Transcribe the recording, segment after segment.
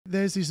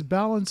there's this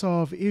balance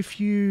of, if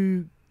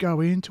you go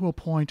into a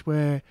point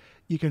where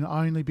you can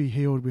only be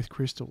healed with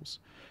crystals,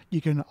 you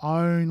can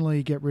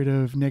only get rid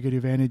of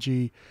negative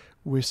energy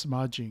with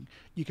smudging,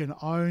 you can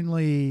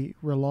only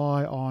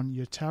rely on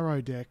your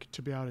tarot deck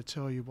to be able to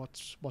tell you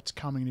what's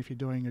coming if you're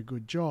doing a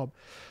good job,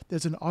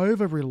 there's an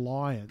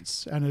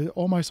over-reliance and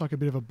almost like a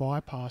bit of a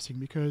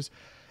bypassing, because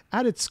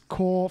at its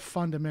core,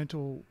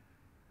 fundamental,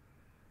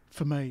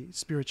 for me,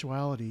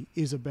 spirituality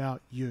is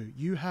about you.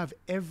 You have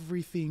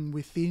everything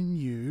within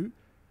you,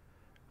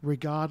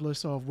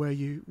 regardless of whether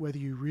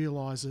you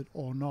realize it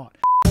or not.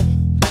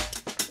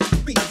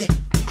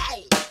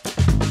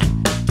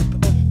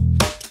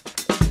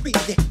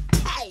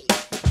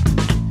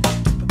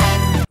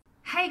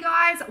 Hey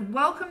guys,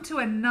 welcome to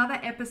another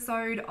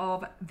episode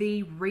of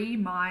the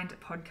Remind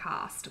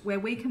podcast, where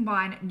we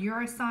combine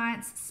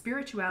neuroscience,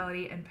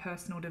 spirituality, and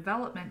personal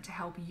development to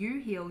help you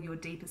heal your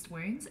deepest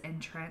wounds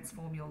and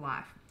transform your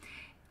life.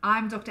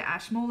 I'm Dr.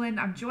 Ashleigh Moreland.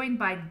 I'm joined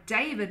by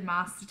David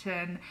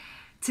Masterton.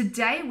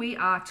 Today we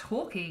are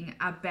talking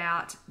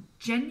about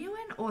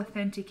genuine,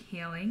 authentic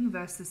healing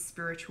versus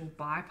spiritual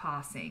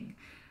bypassing.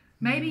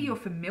 Maybe you're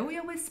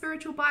familiar with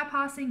spiritual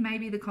bypassing,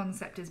 maybe the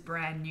concept is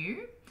brand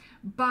new,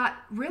 but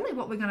really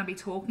what we're going to be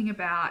talking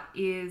about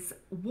is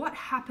what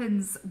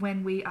happens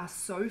when we are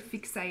so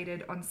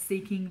fixated on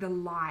seeking the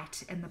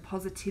light and the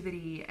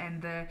positivity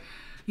and the,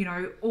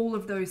 all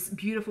of those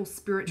beautiful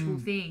spiritual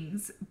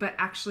things, but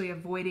actually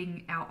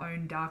avoiding our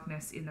own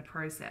darkness in the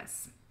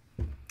process.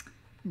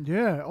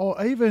 Yeah,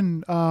 or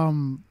even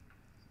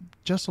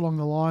just along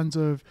the lines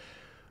of,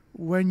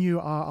 when you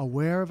are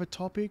aware of a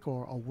topic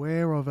or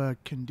aware of a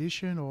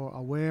condition or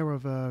aware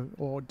of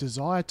or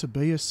desire to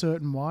be a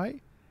certain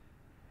way,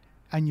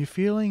 and you're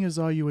feeling as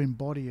though you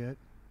embody it,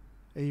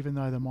 even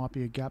though there might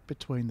be a gap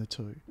between the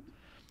two.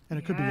 And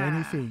it could be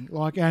anything.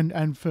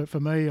 And for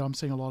me, I'm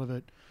seeing a lot of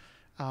it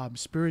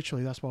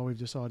spiritually. That's why we've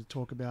decided to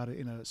talk about it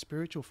in a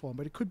spiritual form.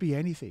 But it could be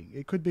anything.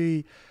 It could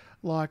be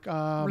like...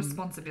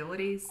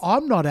 responsibilities.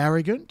 I'm not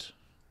arrogant.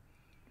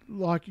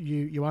 Like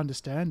you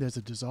understand there's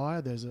a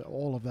desire,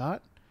 all of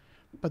that.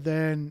 But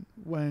then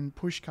when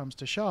push comes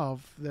to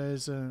shove,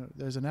 there's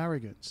an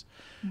arrogance.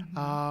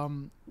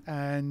 Mm-hmm.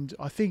 And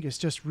I think it's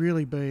just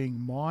really being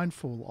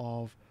mindful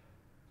of,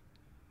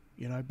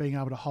 being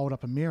able to hold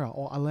up a mirror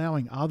or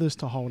allowing others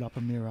to hold up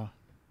a mirror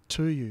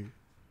to you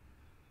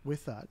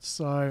with that.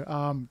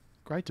 So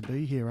great to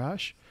be here,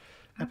 Ash.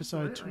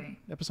 Absolutely.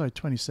 Episode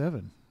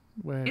 27.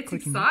 It's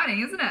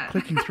exciting, isn't it?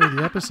 Clicking through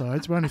the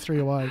episodes. We're only 3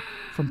 away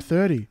from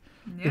 30,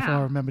 if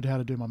I remembered how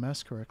to do my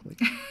maths correctly.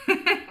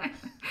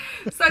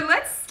 So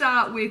let's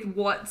start with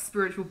what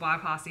spiritual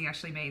bypassing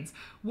actually means.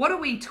 What are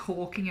we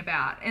talking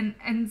about?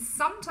 And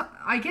sometimes,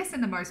 I guess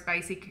in the most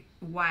basic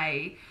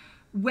way,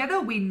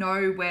 whether we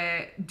know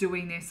we're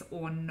doing this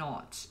or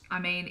not. I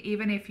mean,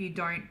 even if you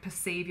don't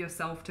perceive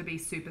yourself to be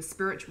super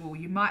spiritual,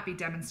 you might be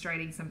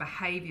demonstrating some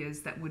behaviors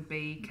that would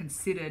be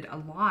considered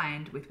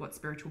aligned with what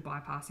spiritual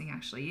bypassing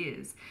actually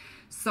is.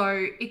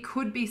 So it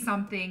could be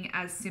something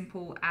as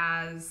simple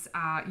as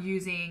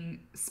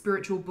using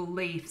spiritual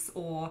beliefs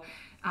or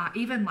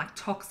even like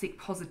toxic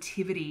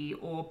positivity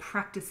or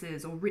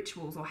practices or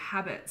rituals or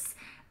habits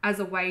as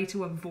a way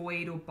to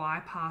avoid or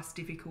bypass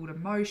difficult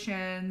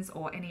emotions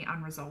or any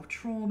unresolved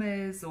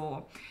traumas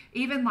or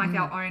even like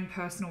our own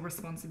personal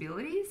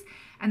responsibilities.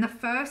 And the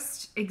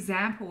first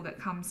example that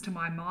comes to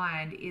my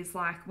mind is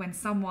like when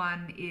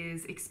someone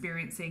is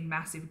experiencing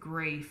massive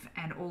grief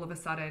and all of a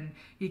sudden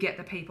you get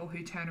the people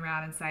who turn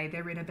around and say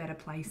they're in a better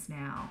place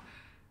now,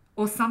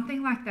 or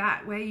something like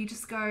that, where you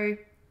just go,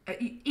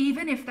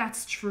 even if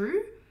that's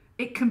true,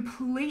 it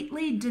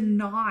completely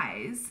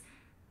denies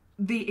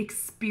the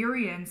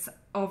experience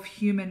of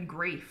human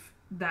grief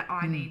that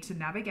I need to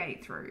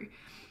navigate through.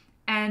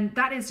 And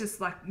that is just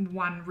like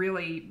one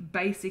really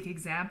basic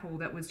example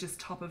that was just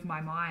top of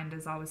my mind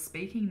as I was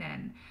speaking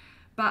then.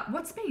 But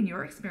what's been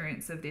your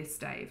experience of this,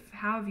 Dave?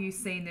 How have you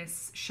seen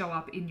this show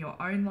up in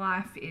your own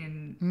life,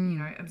 in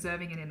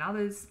observing it in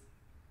others?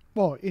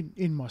 Well,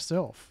 in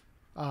myself,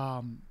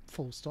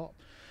 full stop.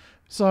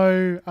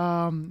 So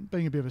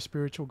being a bit of a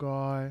spiritual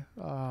guy,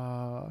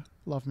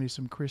 love me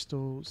some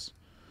crystals,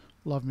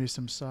 love me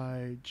some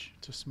sage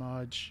to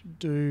smudge,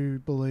 do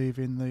believe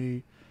in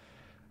the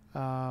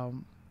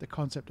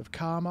concept of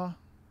karma,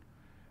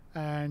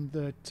 and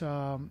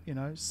that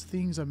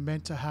things are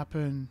meant to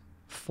happen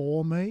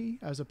for me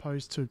as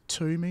opposed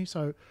to me.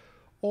 So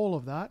all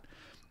of that.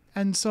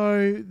 And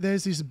so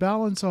there's this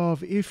balance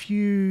of, if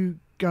you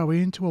go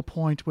into a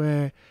point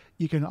where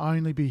you can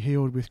only be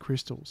healed with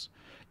crystals,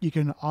 you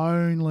can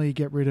only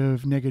get rid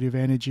of negative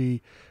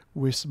energy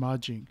with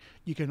smudging,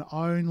 you can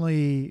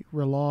only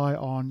rely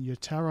on your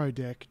tarot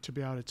deck to be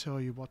able to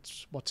tell you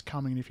what's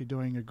coming if you're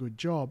doing a good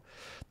job,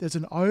 there's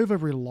an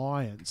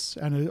over-reliance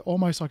and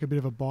almost like a bit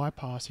of a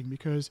bypassing,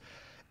 because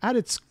at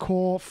its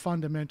core,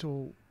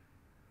 fundamental,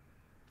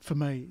 for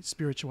me,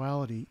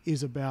 spirituality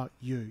is about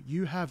you.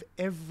 You have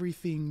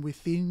everything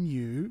within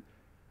you,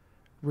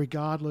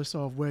 regardless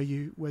of whether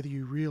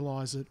you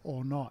realize it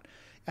or not.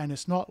 And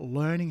it's not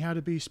learning how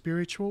to be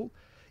spiritual.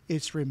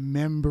 It's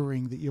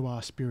remembering that you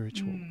are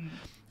spiritual.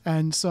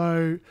 And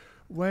so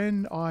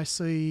when I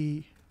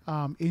see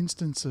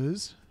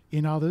instances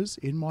in others,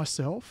 in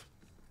myself,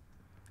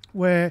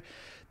 where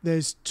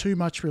there's too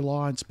much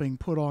reliance being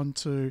put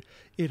onto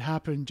it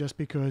happened just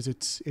because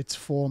it's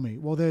for me.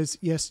 Well,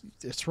 yes,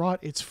 it's right,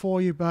 it's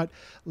for you, but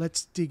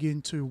let's dig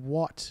into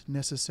what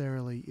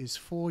necessarily is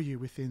for you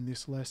within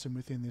this lesson,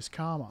 within this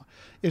karma.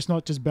 It's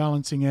not just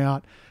balancing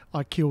out,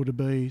 I killed a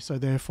bee, so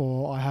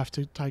therefore I have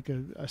to take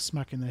a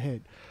smack in the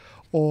head.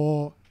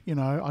 Or,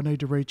 I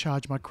need to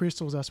recharge my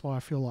crystals, that's why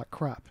I feel like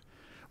crap.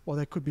 Well,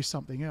 there could be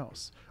something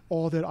else.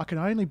 Or that I can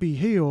only be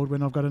healed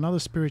when I've got another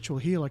spiritual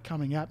healer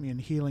coming at me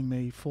and healing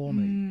me for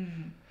me.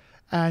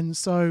 And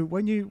so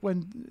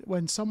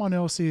when someone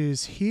else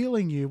is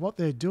healing you, what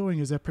they're doing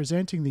is they're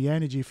presenting the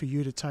energy for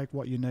you to take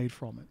what you need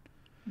from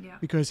it. Yeah.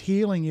 Because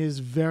healing is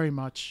very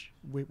much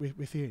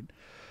within.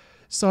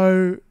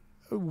 So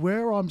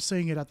where I'm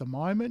seeing it at the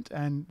moment,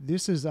 and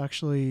this is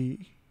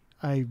actually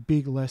a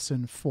big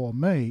lesson for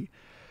me,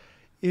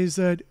 is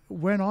that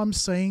when I'm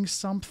seeing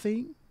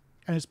something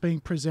and it's being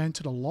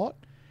presented a lot,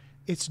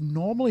 it's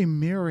normally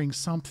mirroring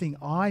something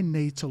I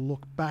need to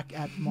look back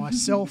at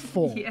myself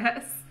for.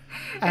 Yes.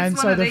 And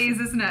it's so one of these,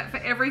 isn't it? For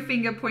every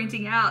finger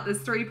pointing out, there's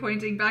 3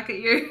 pointing back at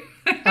you.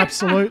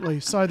 Absolutely.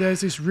 So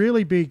there's this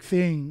really big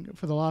thing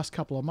for the last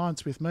couple of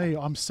months with me.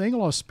 I'm seeing a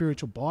lot of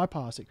spiritual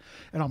bypassing,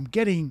 and I'm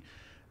getting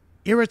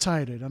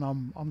irritated, and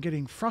I'm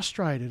getting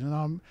frustrated,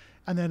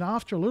 and then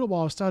after a little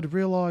while I started to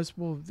realize,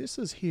 well, this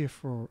is here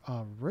for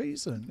a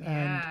reason.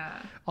 And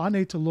I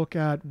need to look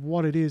at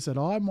what it is that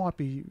I might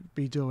be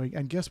doing.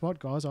 And guess what,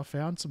 guys? I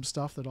found some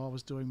stuff that I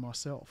was doing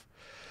myself.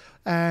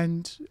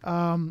 And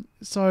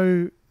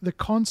so the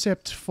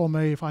concept for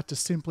me, if I had to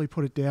simply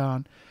put it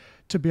down,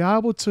 to be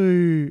able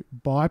to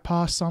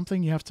bypass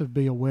something, you have to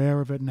be aware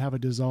of it and have a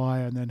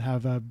desire, and then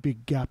have a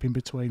big gap in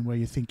between where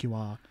you think you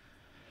are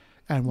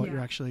and what you're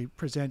actually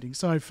presenting.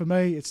 So for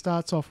me, it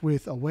starts off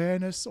with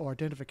awareness or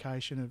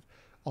identification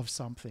of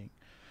something.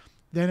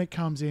 Then it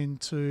comes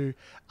into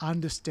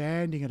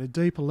understanding at a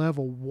deeper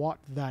level what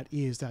that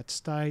is, that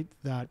state,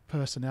 that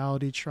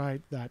personality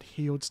trait, that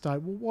healed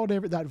state,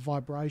 whatever, that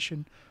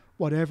vibration,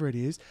 whatever it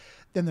is.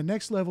 Then the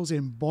next level is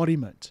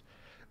embodiment,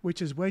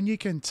 which is when you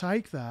can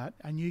take that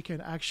and you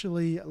can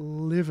actually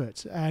live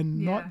it,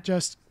 and not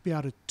just be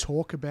able to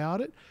talk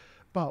about it,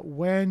 but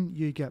when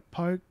you get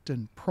poked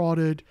and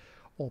prodded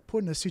or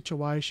put in a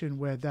situation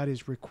where that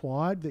is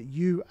required, that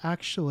you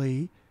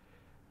actually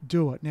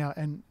do it. Now,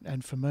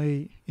 and for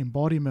me,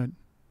 embodiment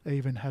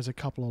even has a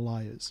couple of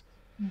layers.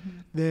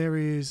 There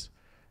is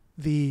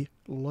the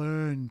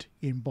learned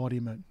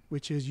embodiment,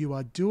 which is you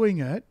are doing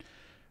it,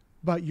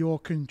 but you're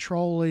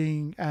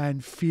controlling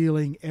and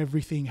feeling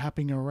everything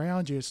happening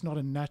around you. It's not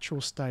a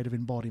natural state of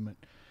embodiment,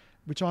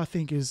 which I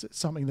think is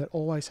something that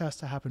always has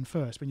to happen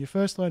first. When you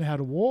first learn how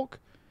to walk,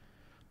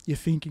 you're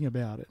thinking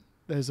about it.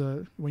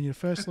 When you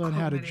first learn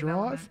how to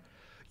drive,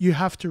 you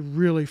have to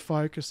really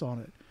focus on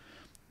it.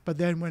 But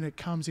then when it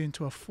comes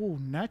into a full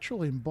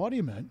natural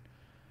embodiment,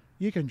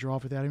 you can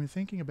drive without even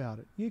thinking about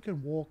it. You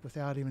can walk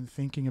without even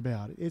thinking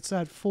about it. It's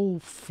that full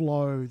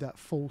flow, that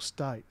full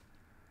state.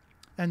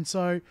 And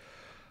so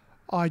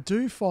I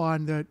do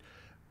find that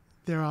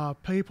there are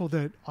people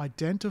that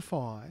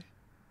identify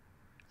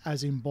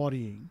as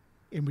embodying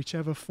in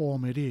whichever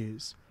form it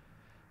is,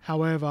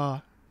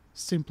 however,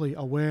 simply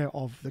aware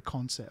of the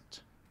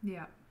concept.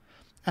 Yeah.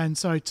 And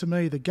so to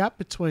me, the gap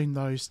between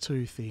those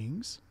two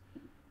things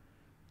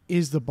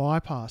is the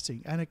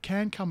bypassing. And it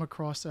can come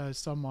across as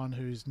someone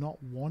who's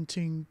not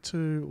wanting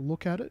to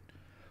look at it,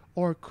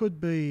 or it could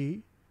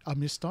be a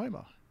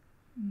misnomer.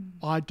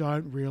 I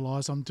don't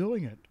realise I'm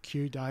doing it.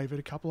 Cue David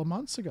a couple of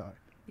months ago.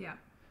 Yeah.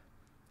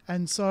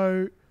 And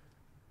so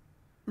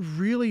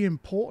really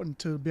important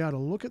to be able to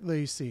look at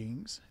these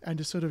things and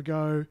to sort of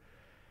go,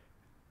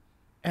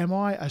 am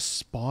I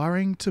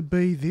aspiring to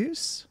be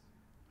this?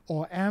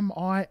 Or am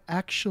I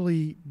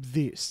actually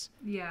this?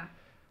 Yeah.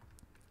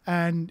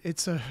 And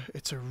it's a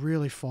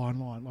really fine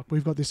line. Like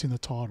we've got this in the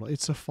title.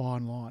 It's a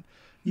fine line.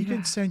 You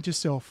can send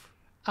yourself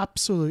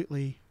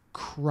absolutely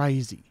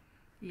crazy.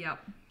 Yep.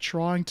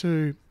 Trying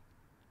to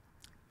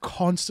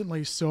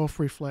constantly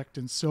self-reflect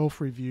and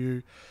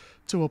self-review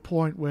to a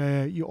point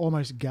where you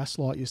almost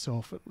gaslight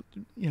yourself,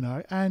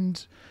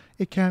 and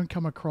it can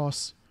come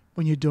across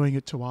when you're doing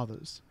it to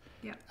others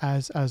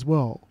as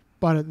well.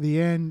 But at the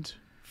end,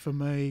 for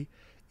me,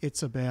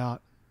 it's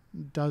about,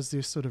 does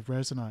this sort of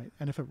resonate?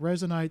 And if it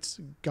resonates,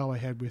 go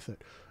ahead with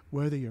it.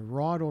 Whether you're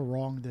right or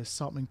wrong, there's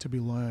something to be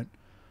learnt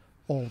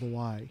all the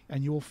way.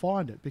 And you'll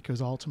find it, because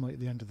ultimately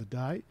at the end of the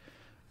day,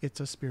 it's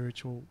a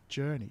spiritual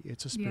journey.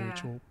 It's a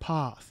spiritual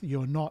path.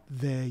 You're not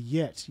there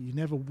yet. You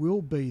never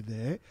will be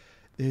there.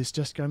 There's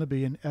just going to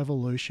be an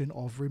evolution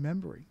of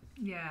remembering.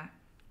 Yeah,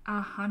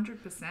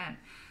 100%.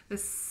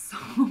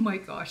 Oh my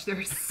gosh,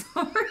 there is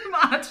so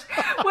much.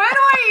 Where do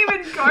I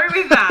even go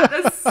with that?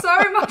 There's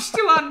so much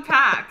to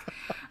unpack.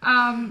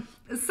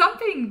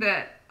 Something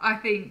that I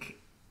think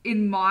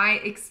in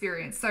my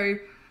experience, so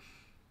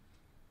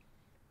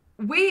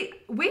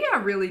we are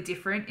really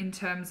different in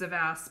terms of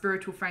our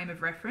spiritual frame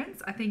of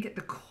reference. I think at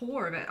the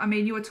core of it, I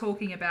mean, you were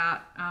talking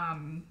about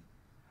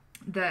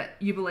that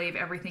you believe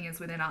everything is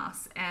within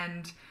us,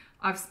 and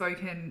I've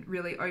spoken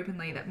really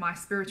openly that my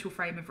spiritual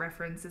frame of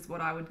reference is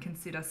what I would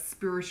consider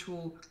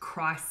spiritual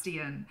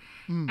Christian.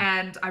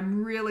 And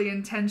I'm really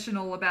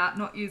intentional about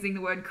not using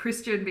the word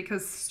Christian,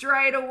 because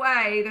straight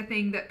away the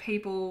thing that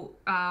people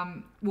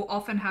will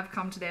often have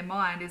come to their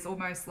mind is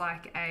almost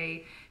like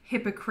a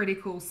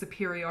hypocritical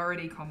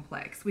superiority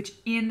complex, which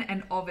in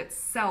and of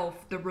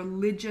itself, the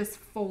religious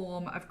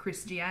form of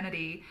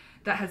Christianity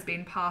that has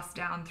been passed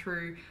down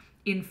through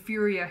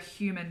inferior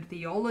human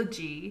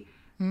theology,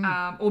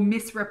 or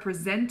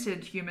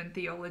misrepresented human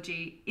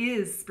theology,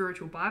 is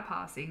spiritual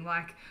bypassing.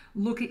 Like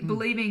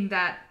believing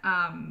that,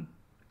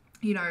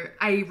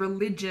 a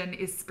religion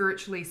is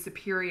spiritually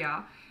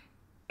superior,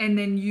 and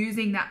then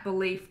using that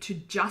belief to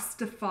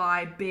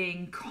justify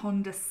being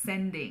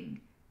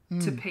condescending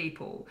to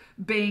people,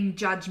 being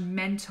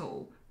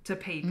judgmental to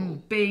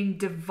people, being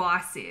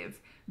divisive,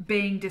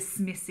 being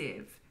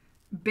dismissive,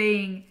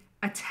 being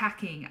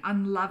attacking,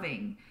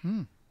 unloving.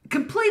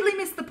 Completely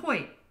missed the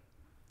point.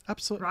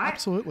 Absolutely. Right?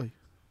 Absolutely.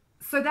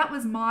 So that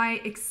was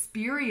my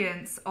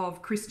experience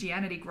of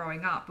Christianity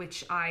growing up,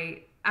 which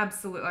I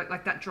absolutely,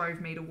 like that drove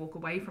me to walk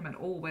away from it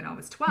all when I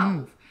was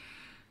 12.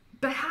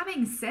 But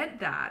having said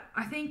that,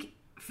 I think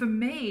for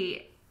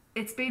me,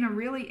 it's been a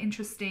really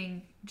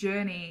interesting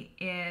journey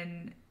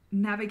in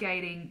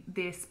navigating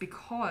this,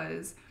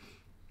 because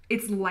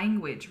it's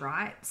language,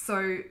 right?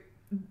 So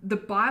the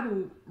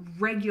Bible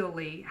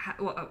regularly,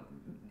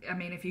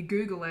 if you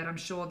Google it, I'm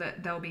sure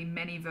that there'll be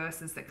many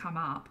verses that come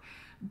up,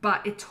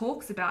 but it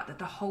talks about that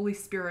the Holy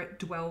Spirit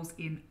dwells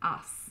in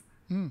us.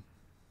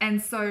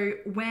 And so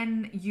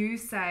when you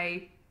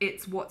say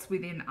it's what's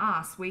within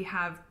us, we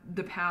have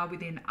the power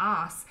within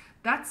us,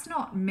 that's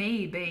not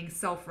me being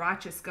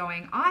self-righteous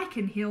going, I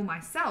can heal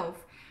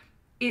myself.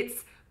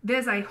 It's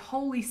there's a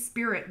Holy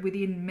Spirit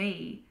within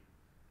me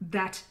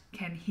that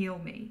can heal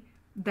me,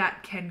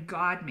 that can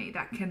guide me,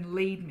 that can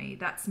lead me.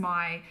 That's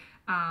my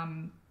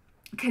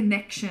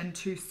connection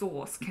to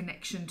source,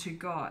 connection to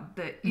God,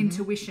 the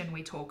intuition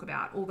we talk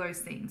about, all those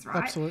things,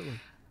 right? Absolutely.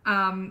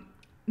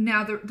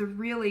 Now, the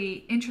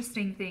really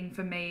interesting thing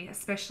for me,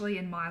 especially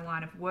in my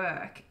line of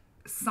work,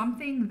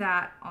 something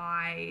that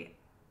I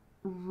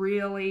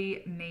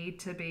really need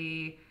to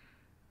be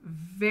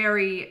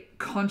very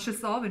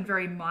conscious of and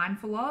very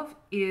mindful of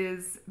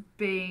is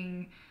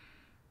being,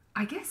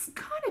 I guess,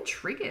 kind of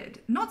triggered.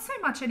 Not so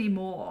much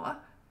anymore,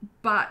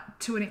 but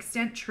to an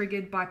extent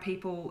triggered by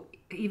people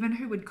even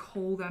who would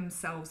call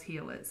themselves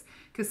healers.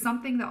 Because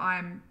something that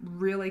I'm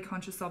really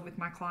conscious of with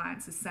my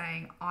clients is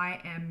saying, I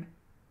am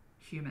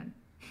human.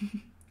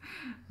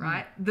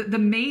 Right? The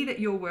me that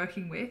you're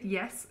working with,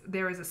 yes,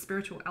 there is a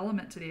spiritual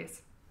element to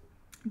this,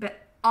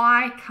 but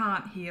I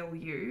can't heal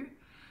you.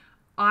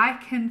 I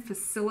can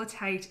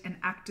facilitate and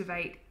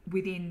activate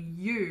within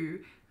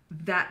you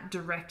that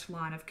direct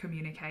line of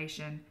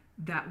communication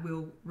that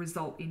will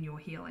result in your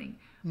healing.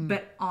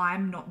 But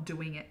I'm not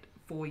doing it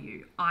for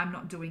you. I'm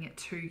not doing it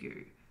to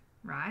you,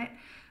 right?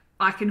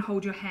 I can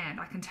hold your hand.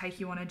 I can take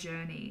you on a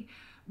journey,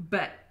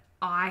 but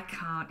I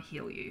can't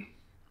heal you.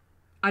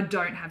 I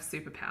don't have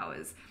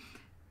superpowers.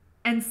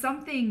 And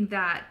something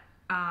that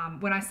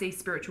when I see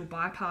spiritual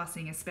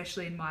bypassing,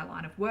 especially in my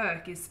line of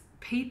work, is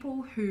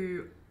people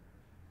who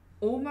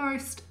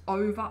almost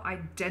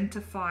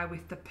over-identify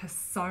with the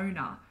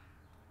persona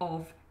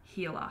of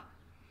healer.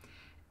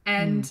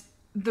 And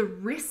the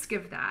risk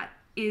of that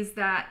is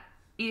that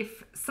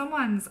if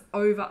someone's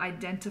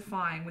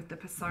over-identifying with the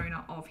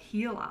persona of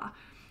healer,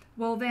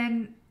 well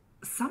then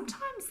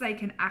sometimes they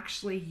can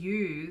actually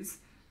use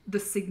the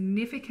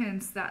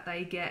significance that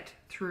they get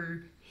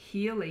through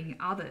healing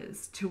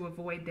others to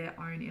avoid their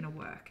own inner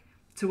work,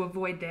 to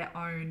avoid their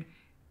own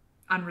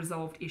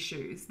unresolved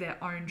issues,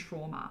 their own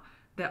trauma,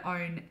 their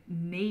own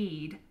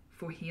need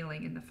for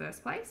healing in the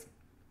first place.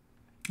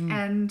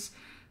 And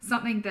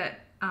something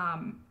that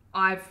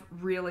I've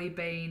really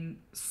been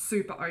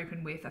super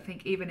open with, I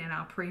think even in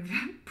our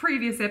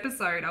previous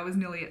episode, I was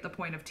nearly at the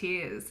point of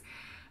tears.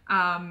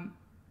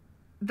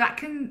 That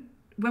can,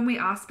 when we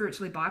are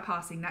spiritually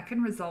bypassing, that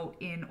can result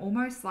in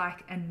almost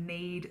like a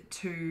need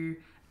to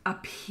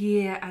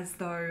appear as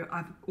though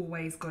I've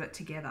always got it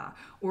together,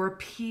 or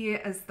appear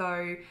as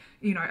though,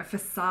 a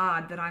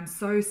facade that I'm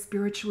so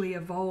spiritually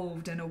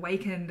evolved and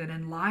awakened and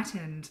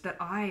enlightened that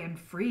I am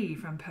free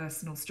from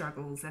personal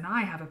struggles and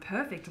I have a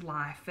perfect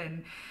life.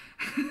 And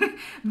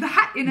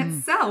that in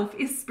itself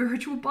is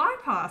spiritual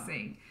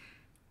bypassing.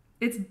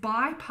 It's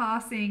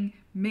bypassing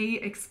me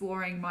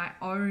exploring my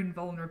own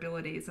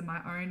vulnerabilities and my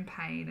own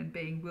pain and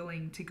being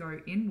willing to go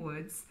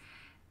inwards.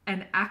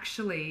 And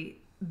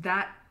actually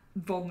that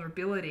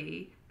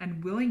vulnerability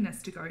and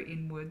willingness to go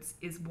inwards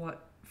is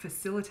what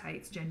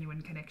facilitates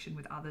genuine connection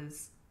with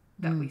others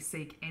that we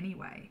seek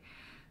anyway.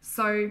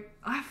 So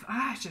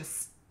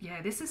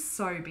this is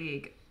so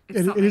big.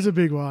 It is a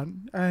big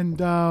one.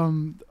 And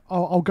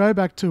I'll go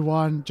back to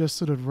one just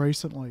sort of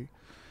recently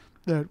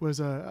that was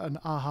an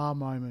aha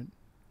moment.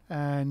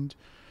 And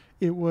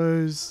it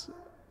was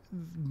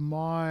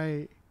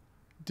my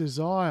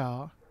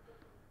desire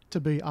to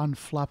be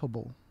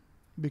unflappable,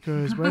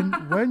 because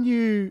when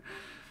you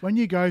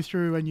go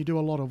through and you do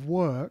a lot of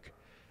work,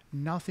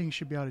 nothing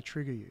should be able to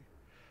trigger you.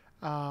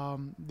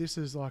 This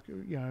is like,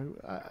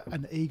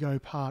 an ego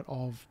part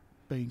of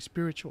being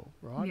spiritual,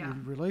 right? Yeah.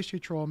 You've released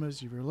your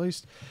traumas, you've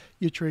released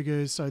your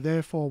triggers, so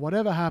therefore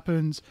whatever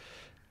happens,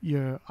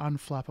 you're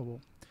unflappable.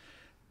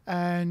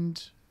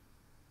 And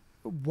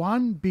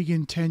one big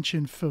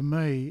intention for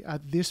me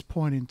at this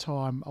point in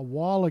time a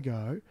while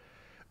ago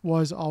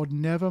was I would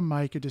never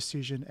make a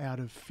decision out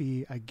of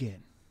fear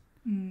again.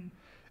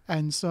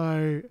 And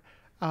so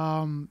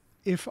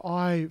if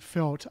I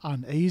felt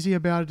uneasy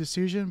about a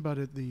decision, but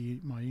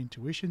my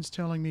intuition's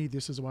telling me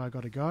this is the way I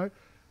got to go,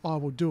 I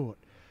will do it.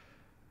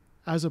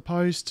 As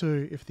opposed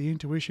to if the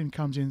intuition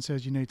comes in and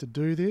says you need to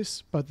do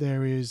this, but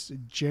there is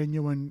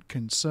genuine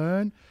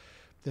concern,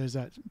 there's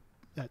that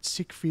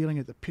sick feeling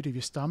at the pit of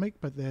your stomach,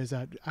 but there's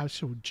that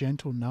actual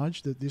gentle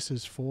nudge that this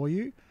is for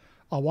you,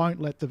 I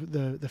won't let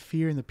the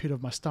fear in the pit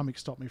of my stomach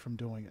stop me from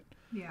doing it.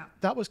 Yeah.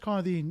 That was kind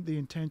of the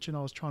intention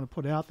I was trying to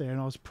put out there,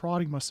 and I was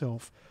priding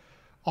myself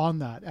on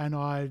that. And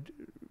I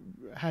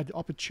had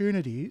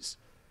opportunities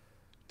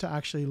to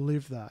actually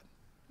live that.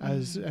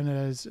 And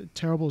as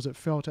terrible as it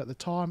felt at the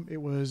time,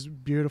 it was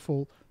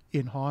beautiful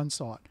in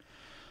hindsight.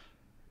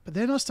 But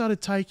then I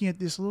started taking it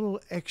this little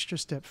extra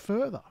step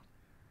further.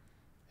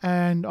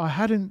 And I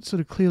hadn't sort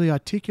of clearly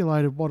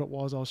articulated what it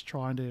was I was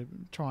trying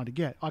to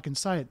get. I can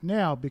say it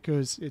now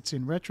because it's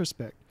in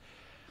retrospect.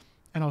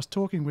 And I was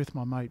talking with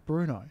my mate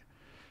Bruno,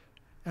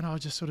 and I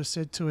just sort of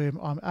said to him,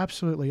 I'm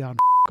absolutely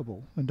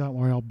unfuckable. And don't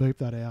worry, I'll beep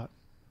that out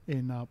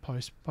in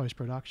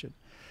post-production.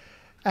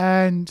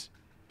 And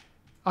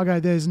I go,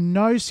 there's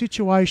no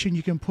situation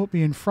you can put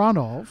me in front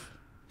of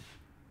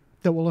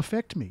that will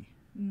affect me.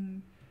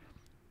 And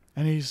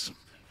he's,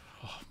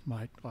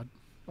 mate, I'm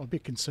a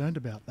bit concerned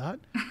about that.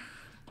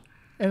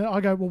 And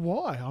I go, well,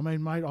 why? I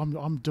mean, mate,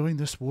 I'm doing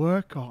this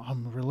work.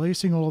 I'm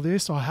releasing all of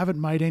this. I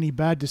haven't made any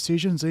bad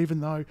decisions,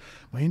 even though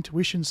my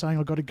intuition's saying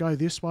I've got to go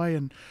this way,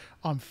 and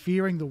I'm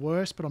fearing the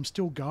worst, but I'm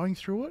still going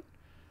through it.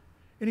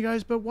 And he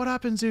goes, but what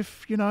happens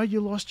if, you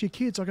lost your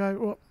kids? I go,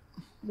 well,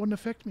 it wouldn't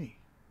affect me.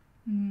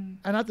 And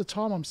at the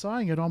time I'm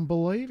saying it, I'm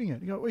believing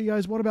it. He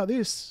goes, what about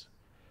this?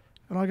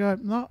 And I go,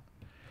 no.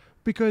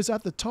 Because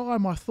at the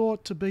time I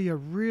thought to be a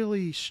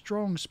really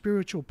strong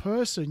spiritual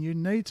person, you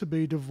need to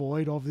be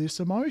devoid of this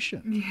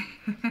emotion.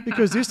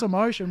 Because this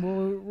emotion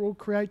will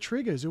create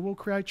triggers. It will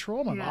create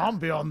trauma. Yeah. I'm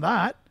beyond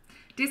that.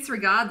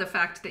 Disregard the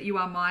fact that you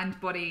are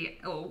mind, body,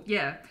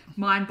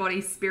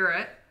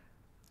 spirit,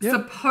 Yep.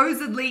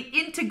 supposedly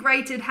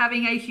integrated,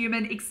 having a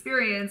human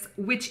experience,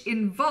 which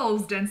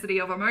involves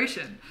density of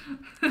emotion.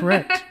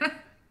 Correct.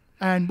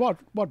 And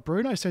what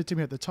Bruno said to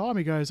me at the time,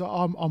 he goes,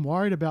 I'm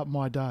worried about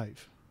my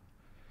Dave.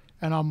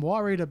 And I'm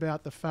worried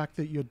about the fact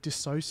that you're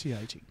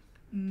dissociating.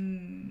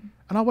 And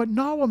I went,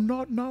 no, I'm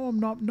not. No, I'm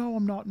not. No,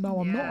 I'm not. No,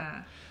 I'm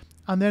not.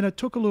 And then it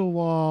took a little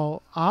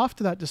while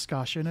after that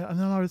discussion. And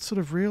then I sort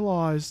of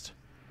realized,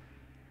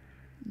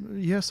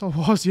 yes, I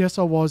was. Yes,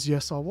 I was.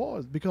 Yes, I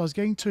was. Because I was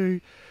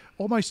getting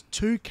almost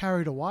too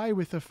carried away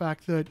with the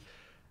fact that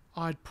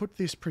I'd put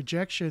this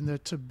projection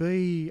that to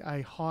be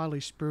a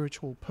highly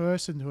spiritual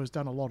person who has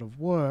done a lot of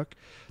work,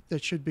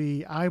 that should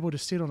be able to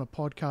sit on a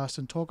podcast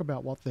and talk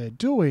about what they're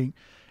doing,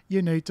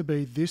 you need to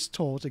be this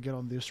tall to get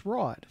on this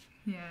ride.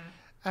 Yeah.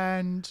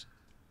 And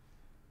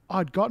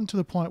I'd gotten to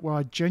the point where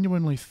I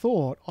genuinely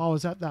thought I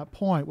was at that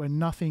point where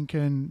nothing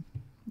can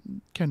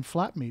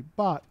flap me.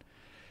 But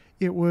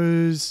it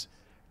was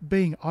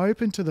being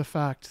open to the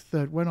fact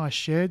that when I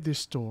shared this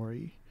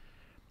story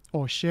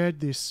or shared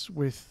this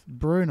with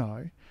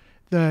Bruno,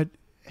 that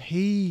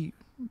he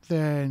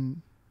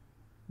then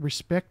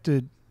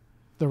respected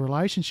the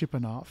relationship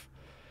enough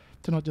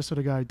to not just sort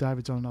of go,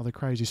 David's on another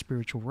crazy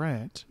spiritual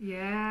rant.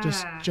 Yeah.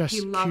 Just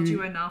he loved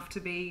you enough to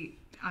be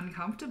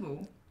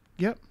uncomfortable.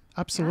 Yep,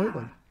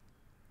 absolutely. Yeah.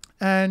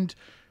 And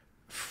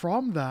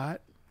from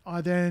that,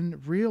 I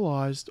then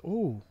realized,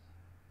 oh,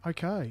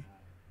 okay,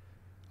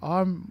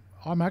 I'm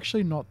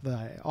actually not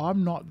there.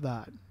 I'm not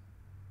that.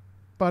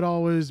 But I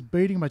was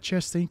beating my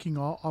chest thinking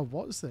I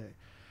was there.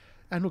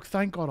 And look,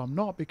 thank God I'm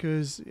not,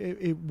 because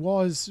it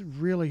was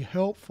really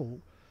helpful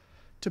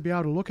to be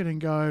able to look at it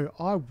and go,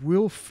 I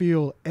will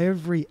feel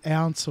every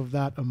ounce of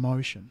that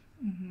emotion.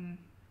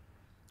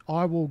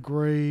 I will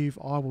grieve.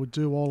 I will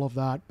do all of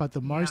that. But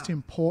the most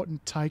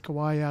important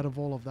takeaway out of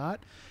all of that,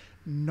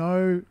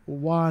 no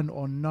one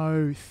or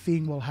no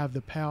thing will have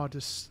the power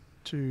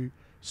to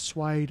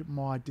sway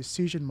my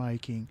decision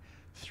making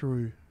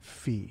through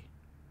fear.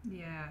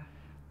 Yeah.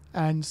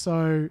 And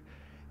so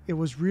it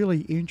was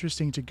really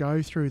interesting to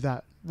go through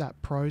that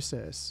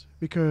process,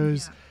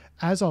 because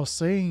as I was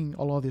seeing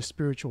a lot of this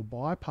spiritual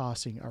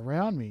bypassing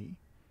around me,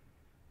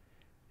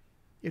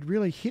 it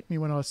really hit me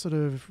when I sort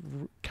of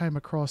came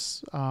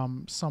across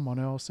someone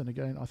else. And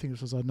again, I think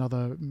this was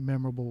another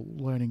memorable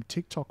learning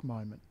TikTok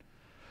moment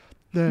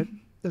that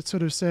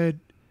sort of said,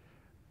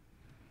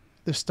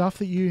 the stuff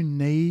that you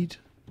need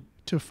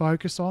to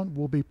focus on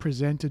will be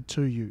presented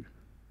to you.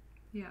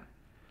 Yeah.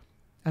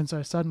 And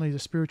so suddenly the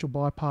spiritual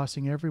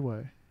bypassing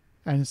everywhere.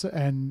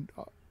 And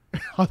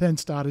I then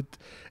started,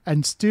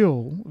 and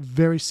still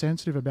very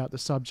sensitive about the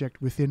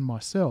subject within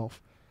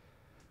myself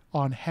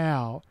on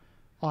how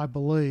I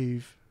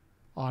believe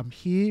I'm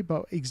here,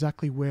 but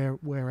exactly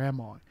where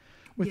am I?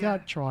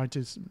 Without trying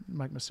to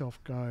make myself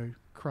go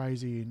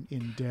crazy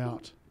in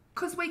doubt.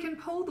 Because we can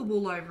pull the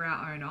wool over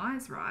our own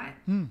eyes, right?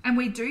 Mm. And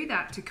we do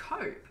that to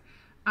cope.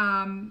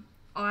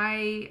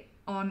 I,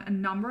 on a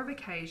number of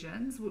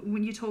occasions,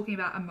 when you're talking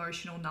about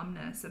emotional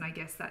numbness and I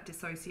guess that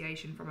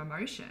dissociation from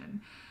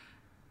emotion,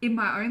 in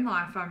my own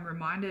life, I'm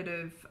reminded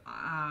of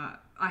I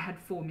had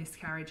 4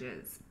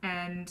 miscarriages.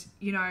 And,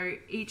 you know,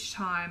 each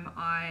time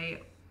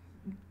I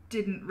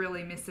didn't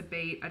really miss a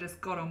beat, I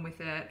just got on with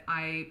it.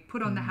 I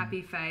put on the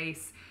happy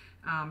face,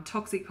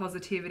 toxic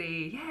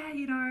positivity. Yeah,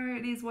 you know,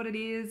 it is what it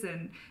is.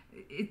 And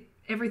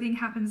everything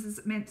happens as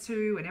it's meant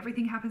to, and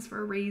everything happens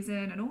for a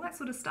reason, and all that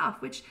sort of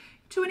stuff, which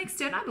to an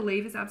extent I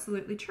believe is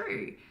absolutely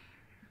true.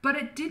 But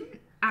it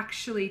didn't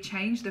actually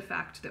change the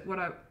fact that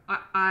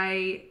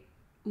I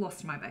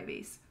lost my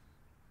babies.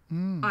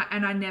 And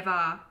I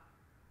never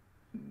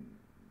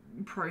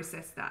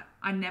processed that.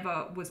 I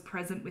never was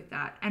present with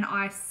that. And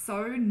I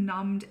so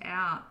numbed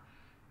out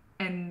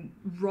and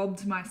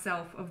robbed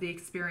myself of the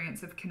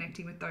experience of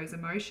connecting with those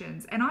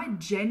emotions. And I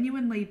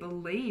genuinely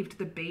believed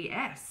the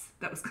BS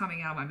that was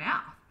coming out of my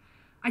mouth.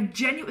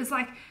 It was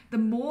like the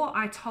more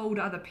I told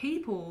other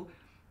people,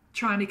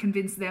 trying to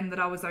convince them that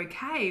I was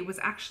okay, was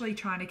actually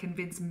trying to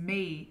convince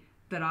me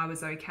that I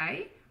was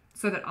okay,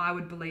 so that I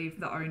would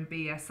believe the own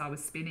BS I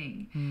was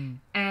spinning.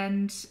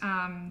 And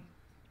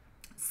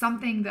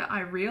something that I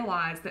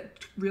realized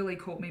that really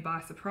caught me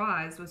by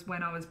surprise was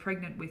when I was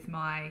pregnant with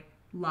my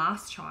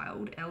last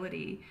child,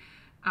 Elodie,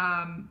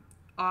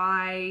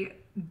 I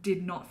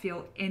did not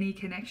feel any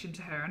connection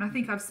to her. And I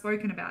think I've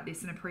spoken about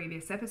this in a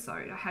previous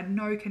episode. I had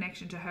no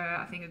connection to her.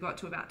 I think I got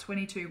to about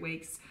 22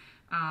 weeks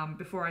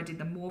before I did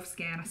the morph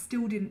scan. I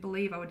still didn't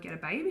believe I would get a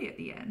baby at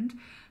the end.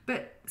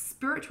 But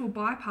spiritual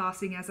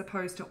bypassing, as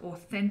opposed to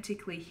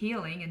authentically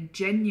healing and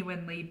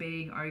genuinely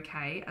being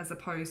okay, as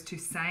opposed to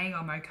saying I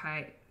am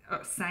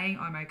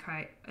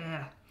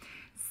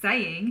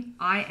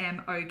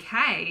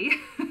okay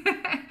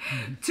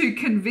to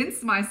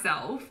convince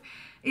myself,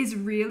 is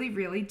really,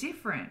 really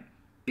different.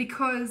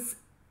 Because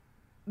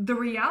the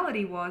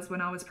reality was,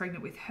 when I was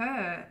pregnant with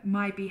her,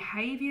 my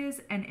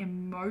behaviors and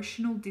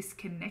emotional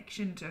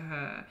disconnection to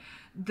her,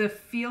 the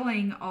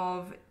feeling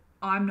of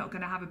I'm not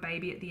going to have a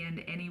baby at the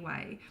end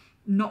anyway,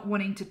 not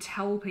wanting to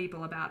tell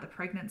people about the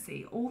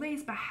pregnancy, all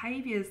these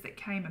behaviors that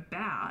came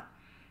about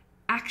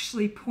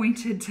actually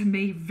pointed to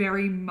me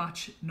very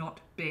much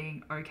not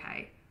being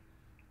okay.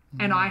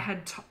 And I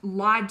had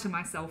lied to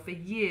myself for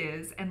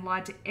years and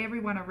lied to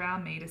everyone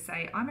around me to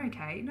say, I'm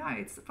okay. No,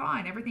 it's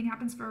fine. Everything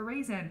happens for a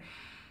reason.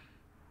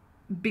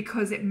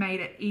 Because it made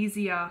it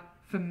easier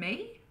for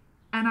me.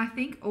 And I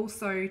think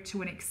also,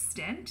 to an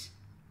extent,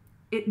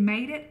 it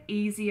made it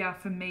easier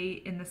for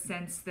me in the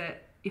sense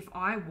that if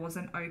I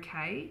wasn't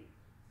okay,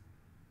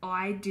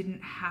 I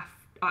didn't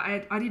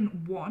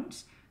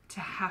want to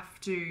have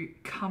to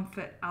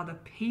comfort other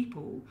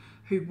people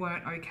who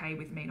weren't okay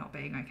with me not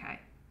being okay.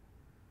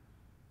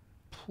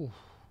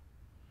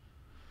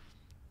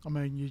 I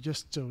mean, you're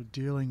just still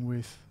dealing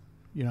with,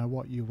 you know,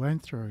 what you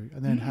went through,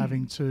 and then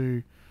having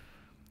to,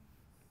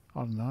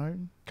 I don't know,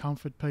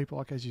 comfort people,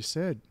 like as you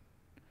said.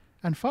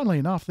 And funnily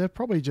enough, they're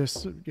probably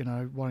just, you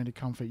know, wanting to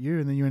comfort you,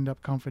 and then you end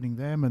up comforting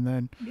them, and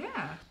then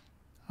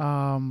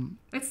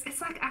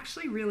it's like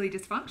actually really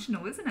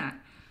dysfunctional, isn't it?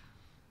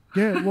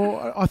 Yeah,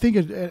 well, I think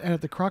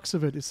at the crux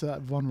of it is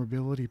that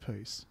vulnerability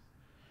piece.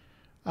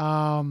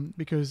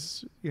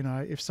 Because, you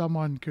know, if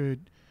someone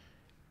could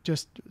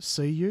just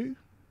see you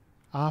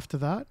after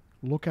that,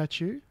 look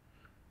at you,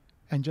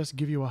 and just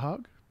give you a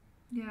hug.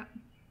 Yeah.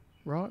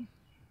 Right?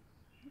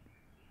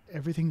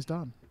 Everything's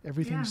done.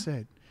 Everything's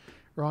said.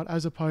 Right?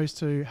 As opposed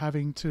to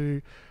having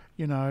to,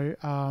 you know,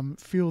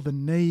 feel the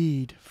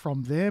need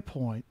from their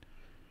point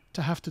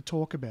to have to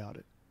talk about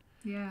it.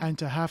 Yeah. And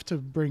to have to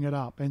bring it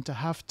up, and to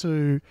have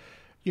to,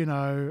 you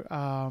know,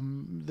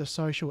 the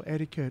social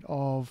etiquette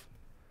of,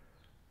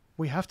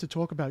 we have to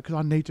talk about it because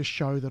I need to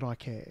show that I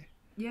care.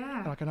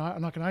 Yeah.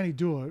 And I can only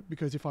do it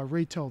because if I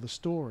retell the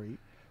story,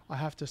 I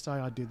have to say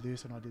I did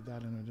this and I did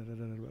that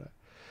and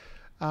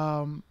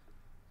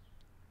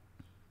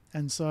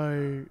and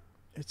so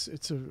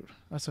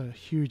that's a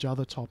huge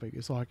other topic.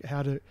 It's like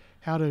how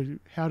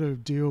to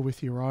deal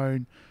with your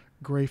own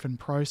grief and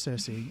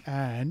processing,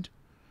 and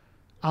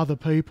other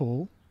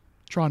people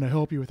trying to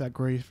help you with that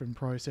grief and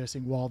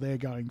processing while they're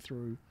going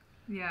through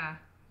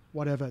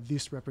whatever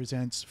this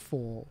represents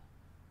for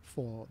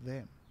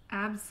them.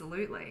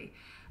 Absolutely.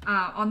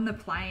 On the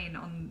plane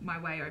on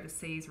my way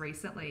overseas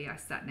recently, I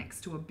sat next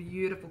to a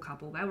beautiful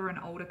couple. They were an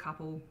older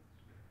couple.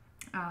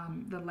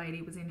 The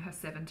lady was in her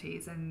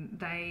 70s and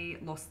they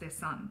lost their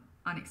son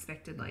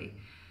unexpectedly.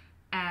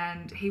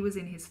 And he was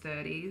in his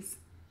 30s.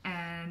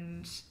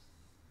 And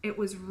it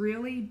was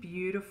really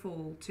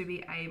beautiful to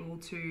be able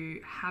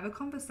to have a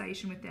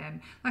conversation with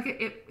them. Like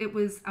it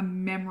was a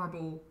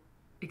memorable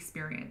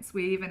experience.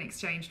 We even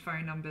exchanged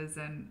phone numbers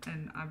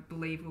and I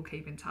believe we'll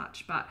keep in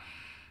touch. But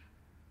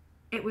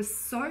it was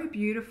so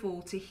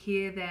beautiful to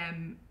hear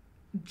them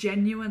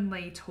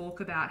genuinely talk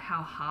about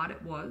how hard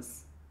it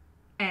was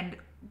and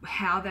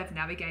how they've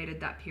navigated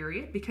that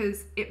period,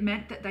 because it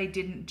meant that they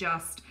didn't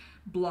just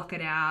block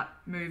it out,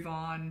 move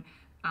on,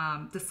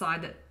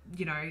 decide that,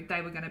 you know,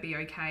 they were going to be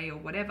okay or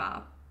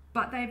whatever,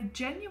 but they've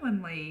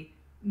genuinely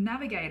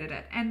navigated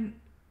it. And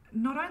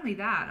not only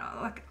that,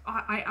 like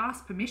I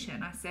asked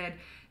permission. I said,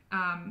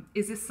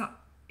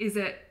 is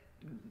it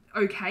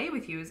okay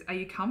with you? Are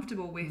you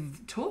comfortable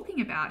with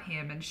talking about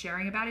him and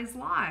sharing about his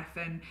life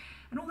and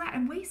all that?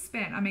 And we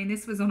spent, I mean,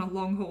 this was on a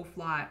long haul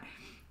flight,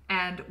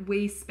 and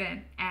we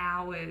spent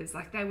hours,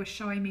 like they were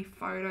showing me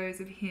photos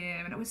of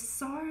him, and it was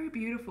so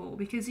beautiful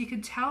because you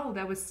could tell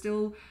there was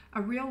still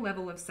a real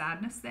level of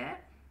sadness there,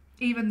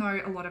 even though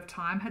a lot of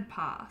time had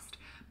passed.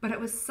 But it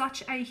was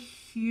such a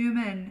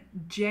human,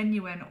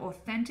 genuine,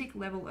 authentic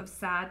level of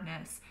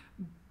sadness,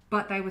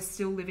 but they were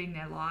still living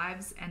their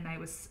lives, and it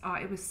was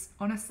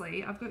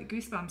honestly, I've got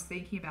goosebumps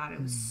thinking about it.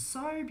 It was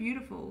so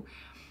beautiful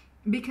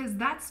because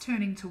that's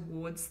turning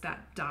towards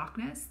that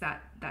darkness,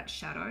 that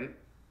shadow.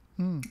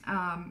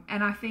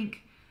 And I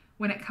think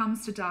when it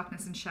comes to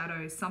darkness and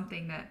shadows,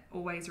 something that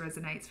always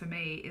resonates for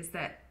me is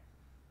that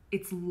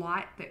it's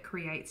light that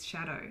creates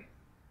shadow.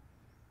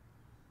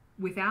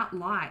 Without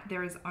light,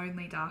 there is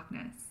only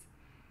darkness.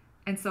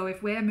 And so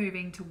if we're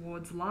moving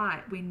towards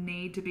light, we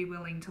need to be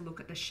willing to look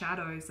at the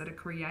shadows that are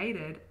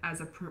created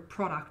as a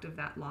product of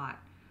that light.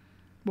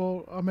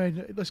 Well, I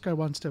mean, let's go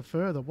one step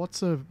further.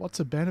 What's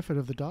the benefit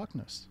of the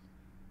darkness?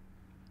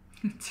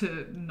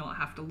 To not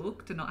have to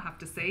look, to not have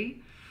to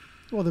see.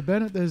 Well,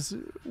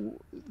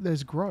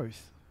 there's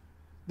growth.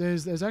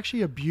 There's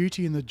actually a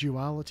beauty in the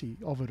duality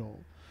of it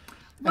all.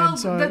 Well, and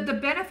so, the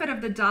benefit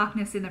of the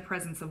darkness in the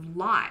presence of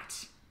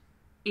light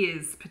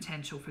is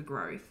potential for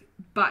growth.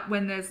 But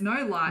when there's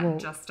no light and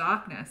just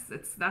darkness,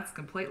 that's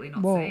completely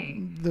not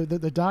seeing.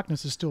 The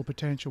darkness is still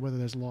potential whether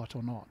there's light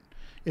or not.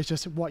 It's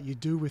just what you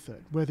do with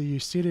it, whether you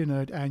sit in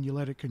it and you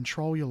let it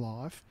control your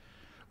life,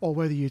 or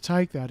whether you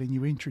take that and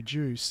you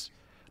introduce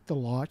the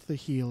light, the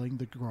healing,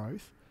 the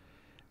growth,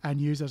 and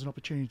use it as an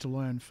opportunity to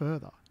learn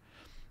further.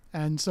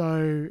 And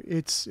so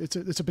it's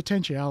a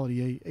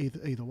potentiality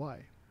either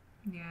way.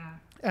 Yeah.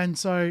 And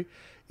so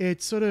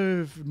it's sort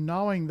of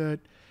knowing that,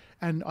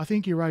 and I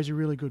think you raise a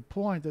really good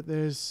point, that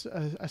there's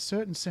a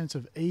certain sense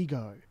of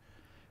ego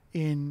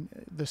in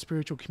the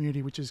spiritual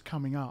community which is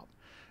coming up,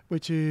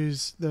 which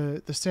is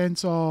the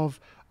sense of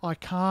I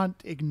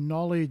can't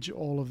acknowledge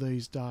all of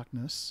these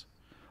darkness,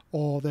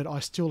 or that I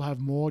still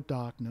have more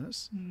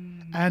darkness,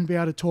 and be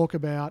able to talk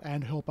about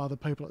and help other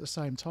people at the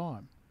same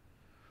time.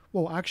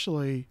 Well,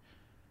 actually,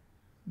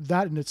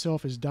 that in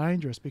itself is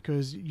dangerous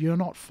because you're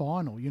not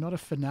final. You're not a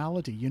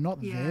finality. You're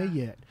not there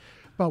yet.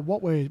 But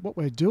what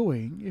we're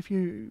doing, if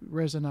you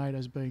resonate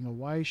as being a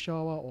way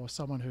shower or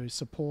someone who's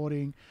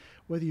supporting,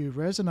 whether you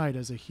resonate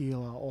as a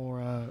healer or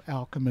an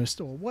alchemist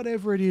or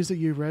whatever it is that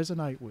you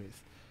resonate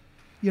with,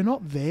 you're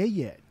not there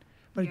yet.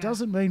 But it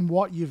doesn't mean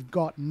what you've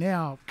got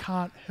now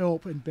can't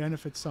help and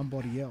benefit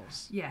somebody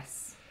else.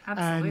 Yes,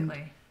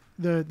 absolutely.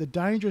 And the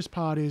dangerous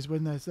part is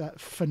when there's that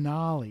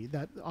finale,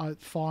 that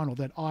final,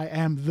 that I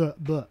am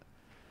the.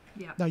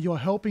 Yep. Now you're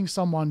helping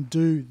someone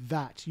do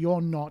that.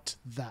 You're not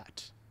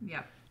that.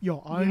 Yep.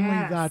 You're only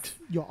that.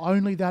 You're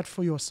only that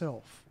for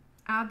yourself.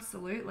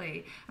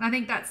 Absolutely. And I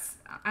think that's,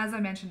 as I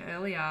mentioned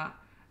earlier,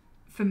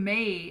 for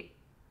me,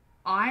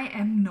 I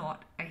am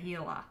not a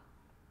healer.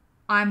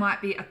 I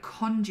might be a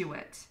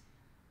conduit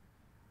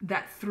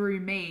that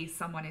through me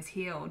someone is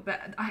healed.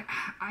 But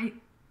I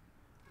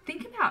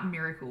think about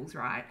miracles,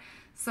 right?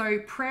 So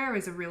prayer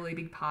is a really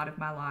big part of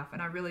my life, and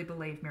I really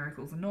believe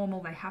miracles are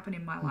normal. They happen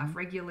in my life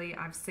regularly.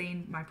 I've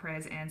seen my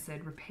prayers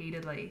answered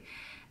repeatedly.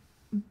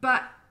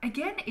 But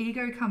again,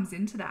 ego comes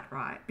into that,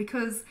 right?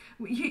 Because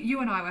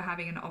you and I were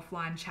having an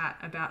offline chat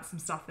about some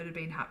stuff that had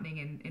been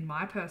happening in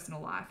my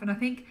personal life. And I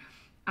think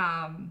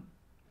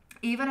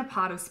even a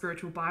part of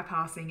spiritual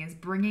bypassing is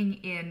bringing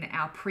in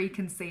our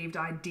preconceived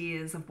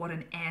ideas of what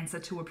an answer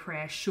to a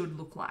prayer should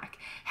look like.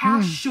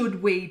 How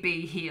should we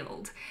be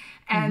healed?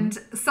 And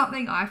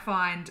something I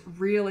find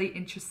really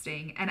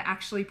interesting and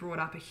actually brought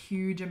up a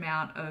huge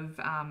amount of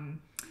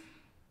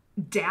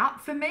doubt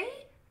for me,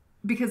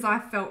 because I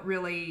felt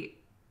really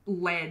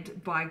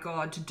led by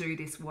God to do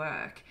this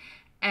work.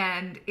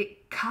 And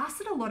it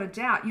casted a lot of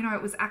doubt. You know,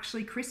 it was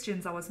actually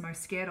Christians I was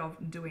most scared of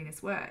in doing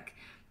this work,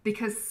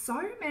 because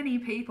so many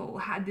people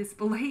had this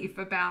belief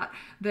about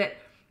that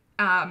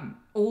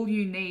all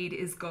you need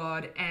is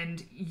God,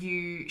 and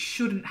you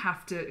shouldn't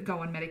have to go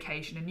on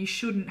medication, and you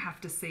shouldn't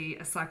have to see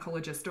a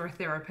psychologist or a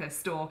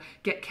therapist or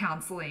get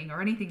counseling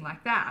or anything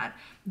like that,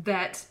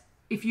 that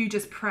if you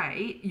just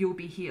pray, you'll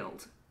be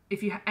healed.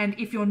 If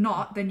you're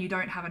not, then you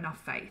don't have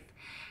enough faith.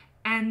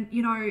 And,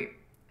 you know,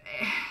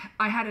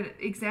 I had an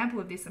example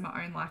of this in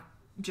my own life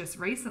just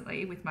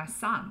recently with my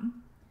son.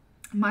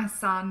 my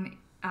son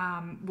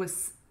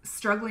was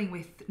struggling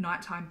with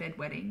nighttime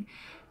bedwetting,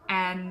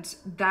 and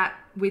that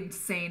we'd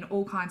seen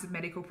all kinds of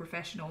medical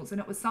professionals, and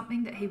it was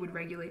something that he would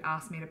regularly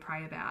ask me to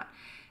pray about.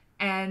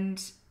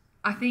 And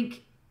I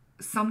think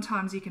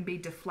sometimes you can be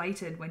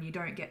deflated when you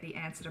don't get the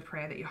answer to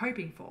prayer that you're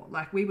hoping for.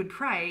 Like, we would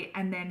pray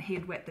and then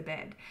he'd wet the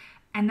bed,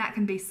 and that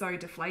can be so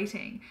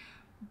deflating.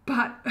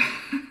 But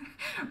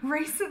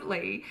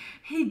recently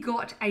he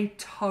got a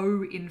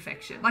toe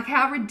infection. Like,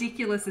 how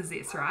ridiculous is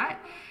this, right?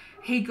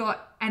 He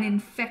got an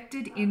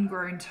infected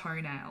ingrown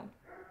toenail.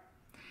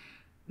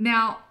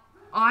 Now,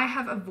 I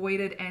have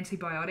avoided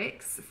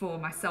antibiotics for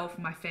myself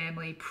and my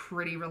family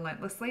pretty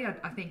relentlessly.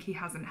 I think he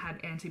hasn't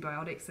had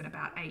antibiotics in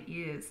about 8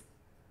 years.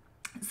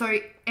 So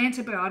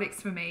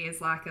antibiotics for me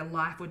is like a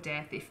life or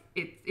death. If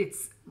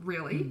it's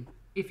really,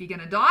 if you're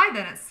going to die,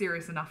 then it's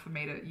serious enough for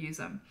me to use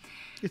them.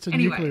 It's a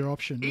nuclear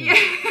option. Yeah.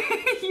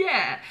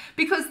 Yeah,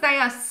 because they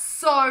are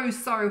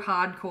so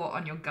hardcore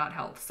on your gut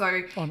health.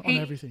 So on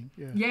everything,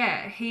 yeah.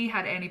 Yeah, he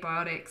had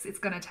antibiotics. It's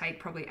going to take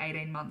probably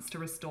 18 months to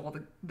restore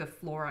the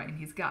flora in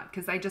his gut,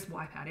 because they just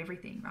wipe out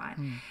everything, right?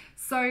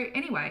 So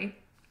anyway,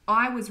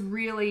 I was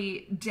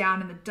really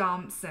down in the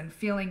dumps and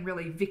feeling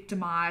really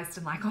victimized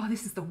and like, oh,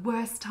 this is the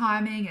worst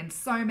timing, and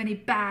so many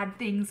bad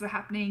things were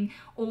happening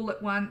all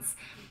at once.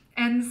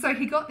 And so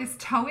he got this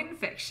toe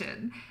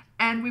infection.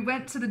 And we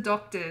went to the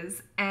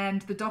doctors,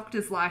 and the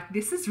doctor's like,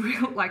 this is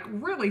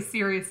really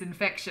serious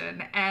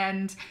infection,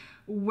 and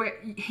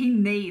he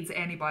needs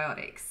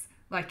antibiotics.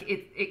 Like,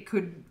 it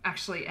could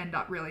actually end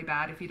up really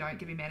bad if you don't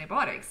give him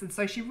antibiotics. And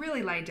so she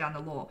really laid down the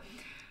law.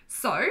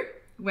 So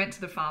went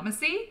to the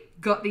pharmacy,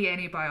 got the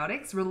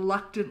antibiotics,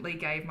 reluctantly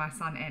gave my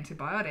son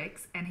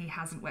antibiotics, and he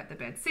hasn't wet the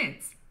bed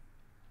since.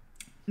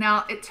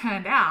 Now, it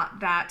turned out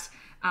that,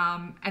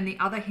 and the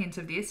other hint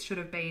of this should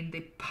have been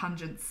the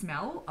pungent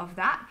smell of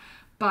that,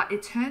 but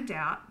it turned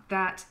out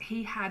that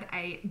he had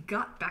a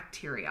gut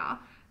bacteria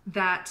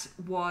that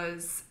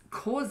was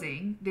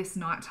causing this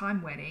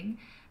nighttime wetting.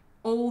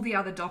 All the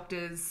other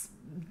doctors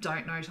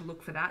don't know to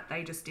look for that.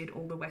 They just did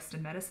all the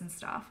Western medicine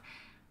stuff.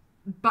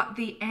 But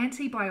the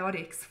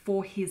antibiotics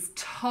for his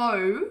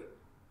toe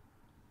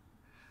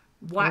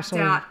wiped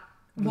out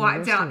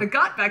the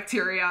gut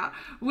bacteria,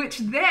 which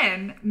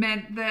then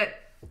meant that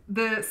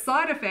the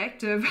side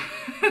effect of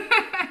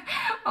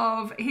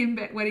of him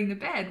wetting the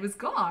bed was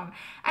gone.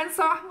 And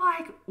so I'm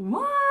like,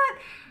 what?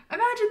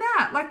 Imagine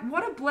that. Like,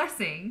 what a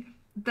blessing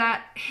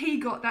that he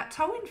got that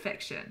toe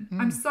infection.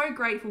 I'm so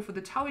grateful for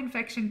the toe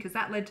infection, because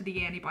that led to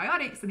the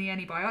antibiotics, and the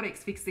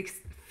antibiotics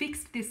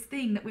fixed this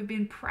thing that we've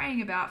been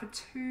praying about for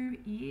 2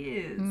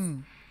 years.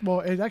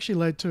 Well, it actually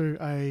led to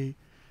a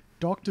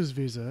doctor's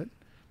visit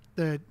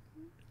that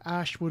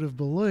Ash would have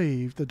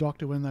believed the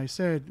doctor when they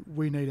said,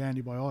 we need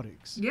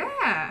antibiotics.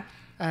 Yeah.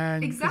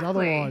 And exactly.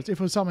 Otherwise, if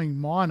it was something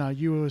minor,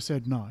 you would have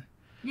said no.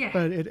 Yeah.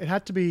 But it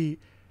had to be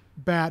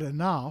bad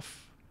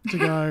enough to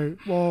go,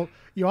 well,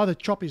 you either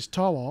chop his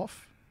toe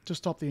off to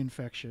stop the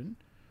infection,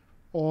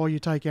 or you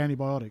take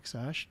antibiotics,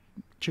 Ash.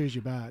 Choose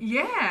your bad.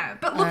 Yeah,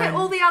 but look at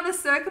all the other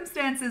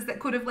circumstances that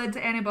could have led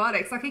to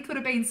antibiotics. Like, he could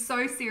have been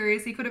so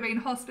serious. He could have been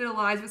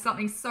hospitalized with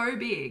something so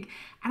big.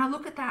 And I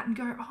look at that and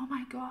go, oh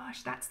my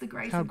gosh, that's the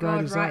grace of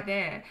God right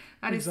there.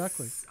 That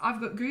exactly. I've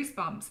got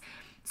goosebumps.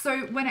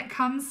 So when it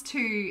comes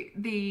to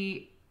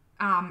the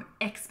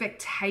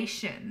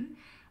expectation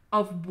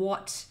of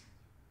what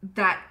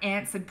that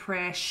answered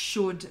prayer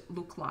should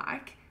look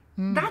like,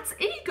 that's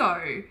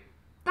ego.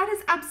 That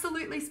is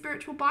absolutely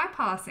spiritual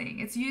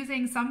bypassing. It's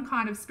using some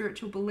kind of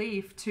spiritual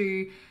belief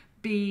to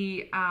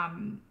be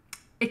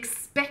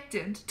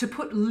expectant, to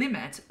put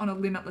limit on a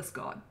limitless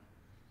God.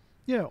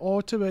 Yeah,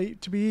 or to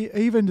be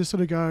even to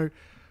sort of go,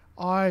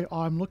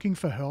 I'm looking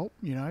for help,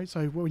 you know.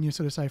 So when you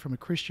sort of say from a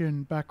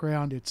Christian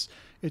background, it's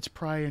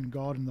pray and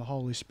God and the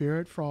Holy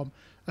Spirit. From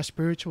a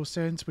spiritual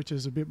sense, which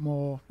is a bit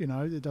more, you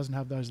know, it doesn't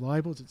have those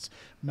labels. It's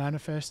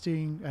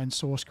manifesting and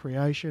source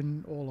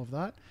creation, all of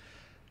that.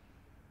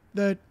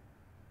 That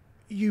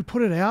you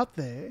put it out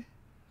there,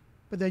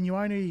 but then you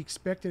only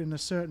expect it in a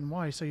certain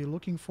way, so you're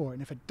looking for it.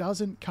 And if it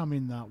doesn't come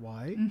in that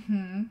way,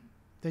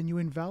 then you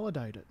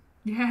invalidate it.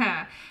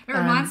 Yeah. It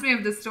reminds me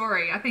of the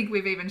story. I think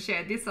we've even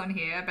shared this on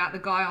here about the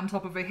guy on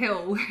top of a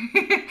hill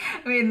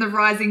in the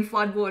rising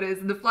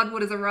floodwaters. And the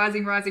floodwaters are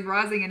rising,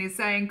 and he's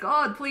saying,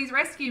 God, please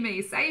rescue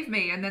me, save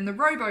me. And then the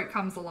rowboat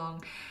comes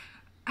along.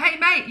 Hey,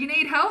 mate, you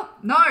need help?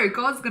 No,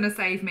 God's going to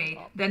save me.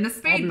 Then the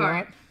speedboat.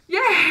 Right.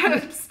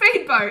 Yeah,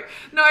 speedboat.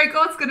 No,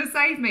 God's going to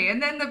save me.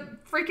 And then the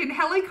freaking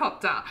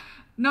helicopter.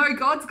 No,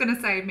 God's going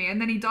to save me. And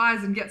then he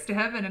dies and gets to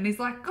heaven, and he's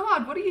like,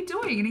 God, what are you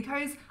doing? And he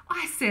goes,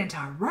 I sent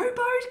a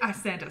rowboat, I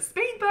sent a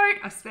speedboat,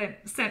 I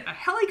sent a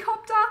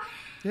helicopter.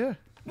 Yeah.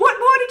 What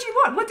more did you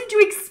want? What did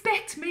you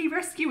expect me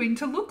rescuing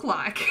to look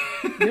like?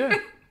 Yeah,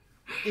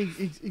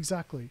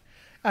 exactly.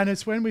 And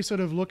it's when we sort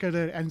of look at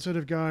it and sort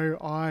of go,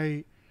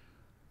 I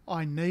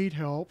need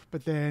help,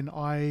 but then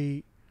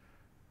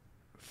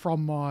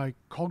from my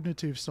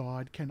cognitive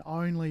side, can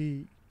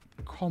only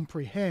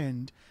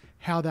comprehend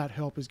how that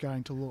help is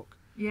going to look.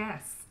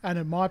 Yes. And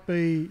it might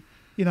be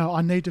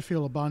I need to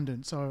feel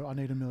abundant, so I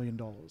need $1 million.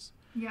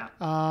 Yeah.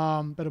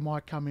 But it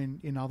might come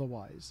in other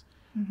ways.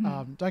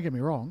 Don't get me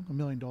wrong, $1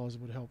 million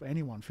would help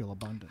anyone feel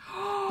abundant.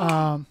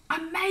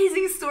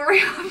 Amazing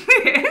story on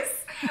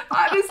this.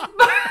 This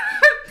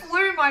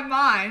blew my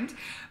mind.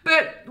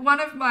 But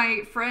one of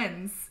my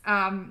friends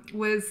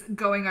was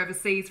going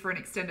overseas for an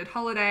extended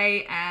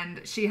holiday,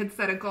 and she had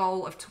set a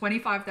goal of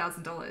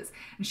 $25,000.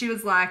 And she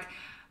was like,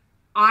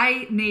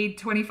 I need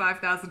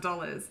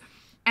 $25,000.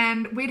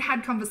 And we'd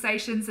had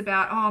conversations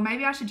about, oh,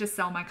 maybe I should just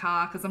sell my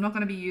car because I'm not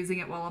going to be using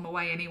it while I'm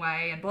away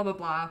anyway, and blah, blah,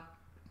 blah.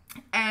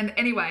 And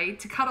anyway,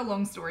 to cut a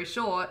long story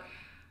short,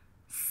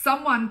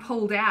 someone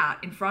pulled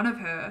out in front of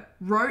her,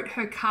 wrote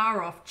her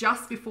car off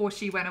just before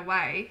she went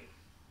away.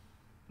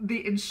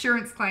 The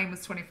insurance claim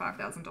was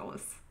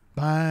 $25,000.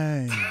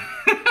 Bang.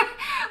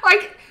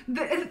 Like,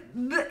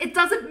 it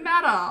doesn't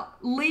matter.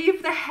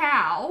 Leave the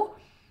how,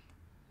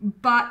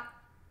 but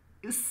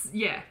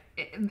yeah.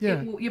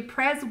 Your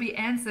prayers will be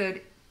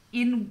answered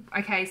in...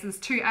 Okay, so there's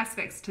two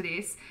aspects to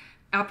this.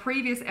 Our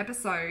previous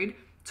episode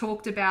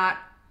talked about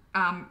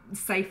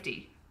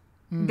safety.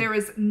 There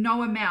is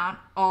no amount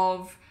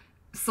of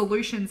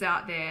solutions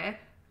out there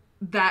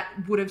that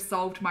would have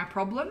solved my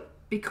problem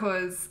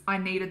because I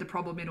needed the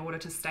problem in order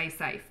to stay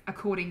safe,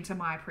 according to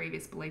my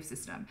previous belief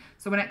system.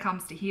 So when it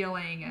comes to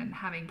healing and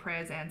having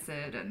prayers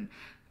answered and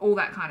all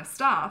that kind of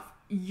stuff,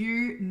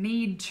 you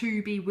need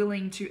to be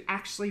willing to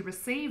actually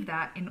receive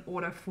that in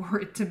order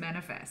for it to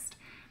manifest.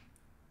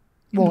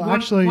 Well,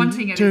 actually,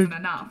 wanting it isn't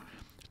enough.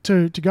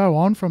 To go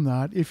on from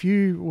that, if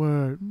you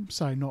were,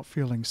 say, not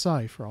feeling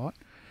safe, right,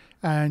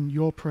 and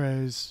your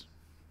prayers,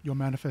 your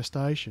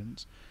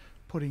manifestations,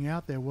 putting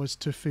out there was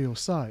to feel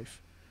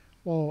safe,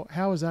 well,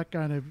 how is that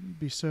going to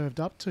be served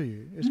up to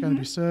you? It's going to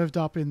be served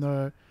up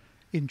in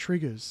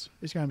triggers.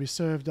 It's going to be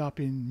served up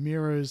in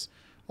mirrors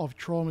of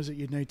traumas that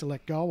you need to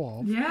let go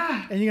of.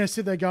 Yeah. And you're going to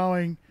sit there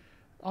going,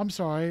 I'm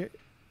sorry,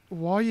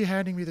 why are you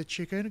handing me the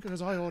chicken?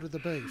 Because I ordered the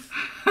beef.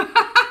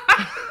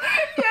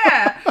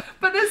 Yeah.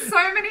 But there's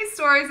so many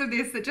stories of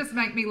this that just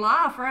make me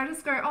laugh, where I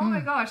just go, oh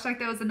my gosh. Like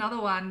there was another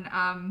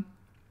one.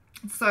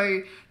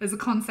 So there's a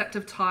concept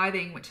of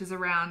tithing, which is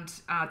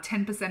around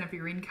 10% of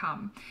your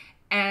income.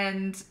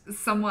 And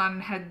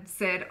someone had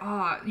said,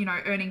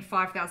 earning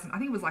 5,000, I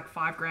think it was like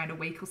 $5,000 a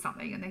week or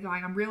something. And they're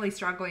going, I'm really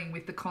struggling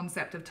with the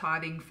concept of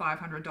tithing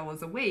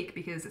 $500 a week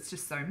because it's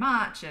just so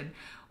much and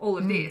all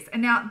of this.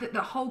 And now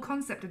the whole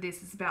concept of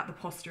this is about the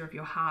posture of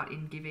your heart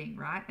in giving,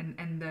 right?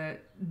 And the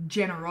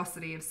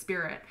generosity of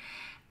spirit.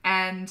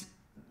 And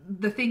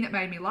the thing that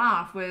made me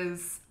laugh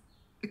was,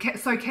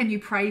 so can you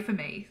pray for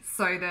me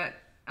so that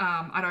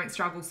I don't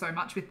struggle so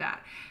much with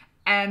that?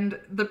 And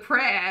the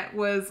prayer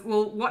was,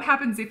 well, what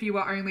happens if you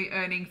were only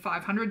earning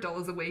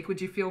 $500 a week? Would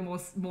you feel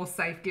more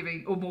safe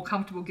giving or more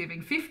comfortable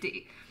giving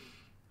 50?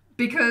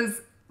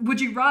 Because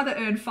would you rather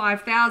earn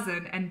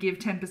 5,000 and give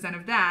 10%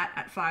 of that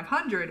at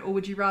 500, or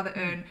would you rather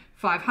earn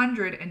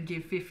 500 and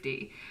give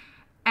 50?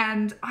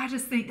 And I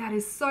just think that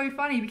is so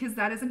funny because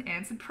that is an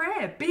answered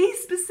prayer. Be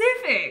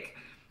specific.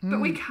 But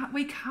we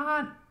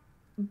can't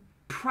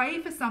pray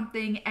for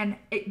something and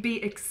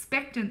be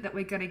expectant that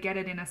we're going to get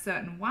it in a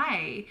certain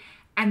way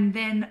and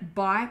then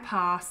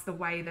bypass the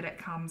way that it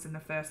comes in the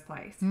first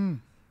place.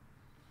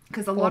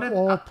 Because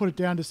or put it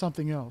down to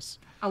something else.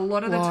 A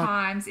lot of the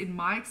times, in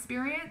my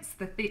experience,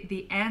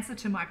 the answer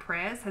to my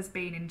prayers has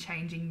been in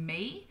changing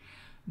me,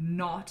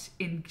 not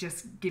in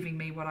just giving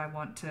me what I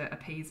want to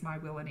appease my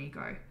will and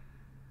ego.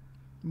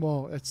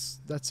 Well,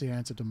 that's the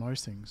answer to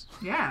most things.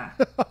 Yeah,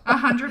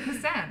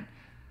 100%.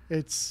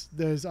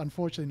 There's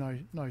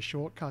unfortunately no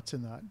shortcuts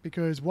in that,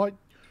 because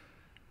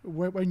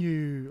when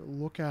you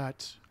look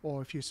at,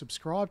 or if you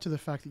subscribe to the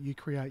fact that you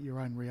create your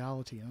own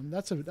reality, and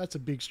that's a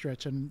big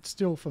stretch, and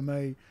still for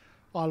me,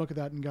 I look at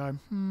that and go,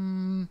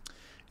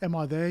 am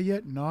I there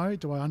yet? No.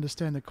 Do I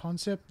understand the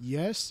concept?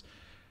 Yes.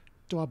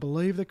 Do I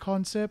believe the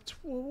concept?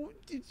 Well,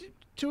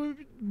 to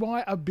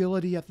my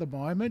ability at the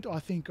moment, I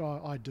think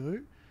I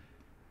do.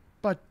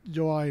 But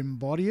do I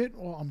embody it?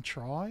 Well, I'm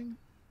trying.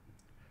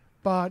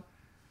 But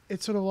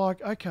it's sort of like,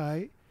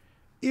 okay,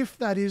 if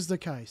that is the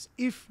case,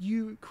 if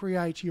you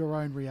create your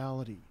own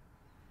reality,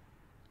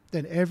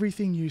 then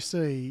everything you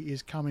see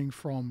is coming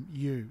from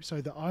you.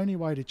 So the only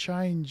way to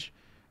change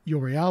your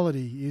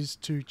reality is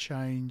to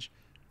change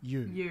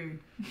you.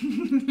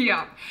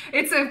 Yeah.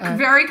 It's a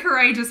very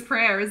courageous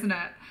prayer, isn't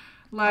it?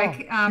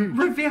 Like,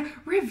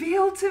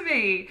 reveal to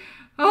me.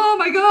 Oh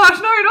my gosh,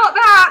 no, not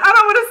that. I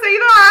don't want to see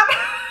that.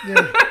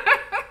 Yeah.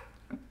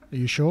 Are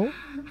you sure?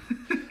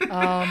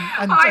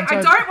 I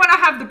don't want to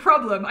have the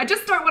problem. I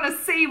just don't want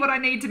to see what I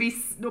need to be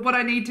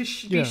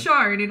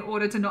shown in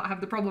order to not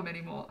have the problem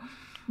anymore.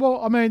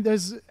 Well, I mean,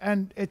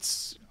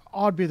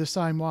 I'd be the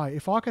same way.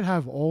 If I could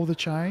have all the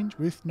change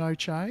with no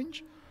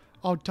change,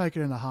 I'd take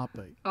it in a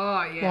heartbeat.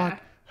 Oh yeah. Like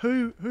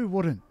who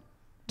wouldn't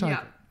take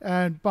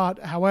it? But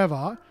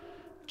however,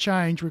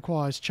 change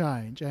requires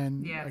change.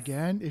 And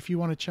again, if you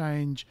want to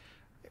change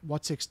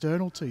what's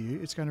external to you,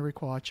 it's going to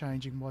require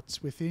changing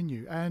what's within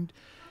you. And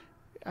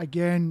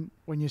again,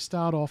 when you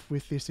start off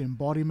with this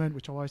embodiment,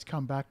 which I always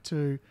come back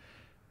to,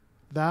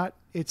 that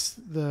it's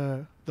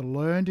the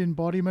learned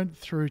embodiment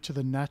through to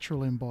the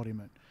natural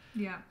embodiment.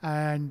 Yeah.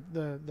 And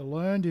the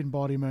learned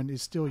embodiment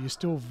is you're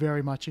still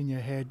very much in your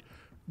head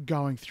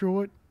going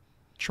through it,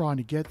 trying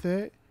to get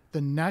there.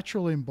 The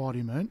natural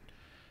embodiment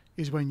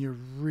is when you're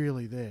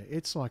really there.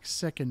 It's like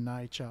second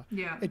nature.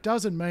 Yeah. It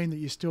doesn't mean that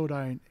you still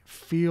don't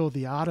feel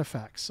the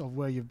artifacts of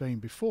where you've been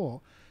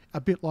before,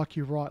 a bit like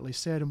you rightly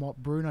said and what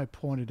Bruno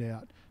pointed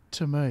out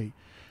to me.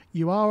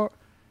 You are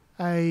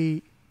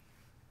a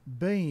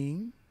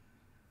being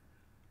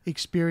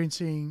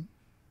experiencing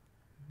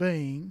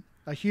being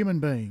a human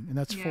being, and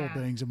that's four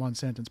beings in one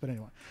sentence. But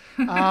anyway,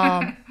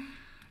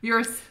 you're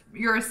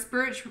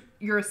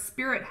a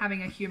spirit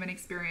having a human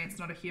experience,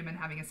 not a human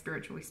having a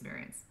spiritual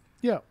experience.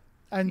 Yeah,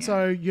 and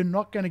so you're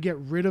not going to get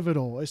rid of it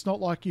all. It's not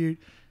like you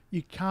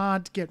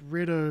can't get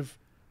rid of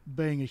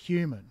being a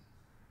human.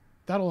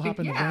 That'll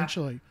happen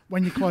eventually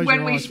when you close your eyes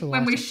for the last time.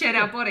 When we shed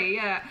our body,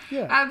 yeah,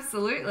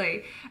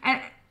 absolutely.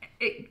 And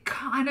it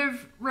kind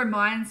of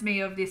reminds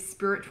me of this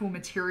spiritual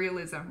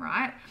materialism,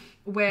 right?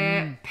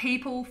 Where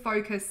people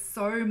focus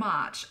so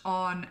much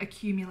on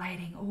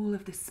accumulating all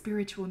of the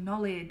spiritual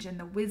knowledge and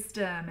the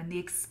wisdom and the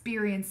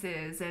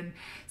experiences and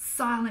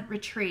silent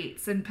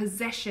retreats and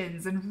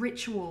possessions and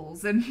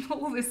rituals and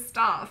all this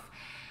stuff.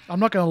 I'm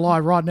not going to lie,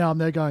 right now I'm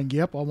there going,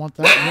 yep, I want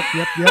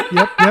that,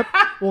 yep.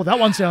 Oh, that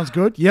one sounds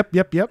good, yep.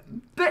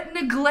 But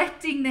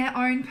neglecting their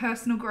own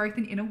personal growth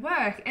and inner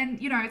work.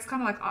 And, you know, it's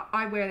kind of like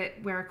I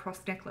wear a cross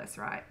necklace,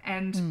 right?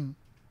 And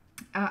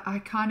I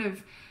kind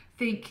of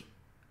think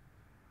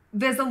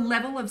there's a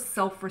level of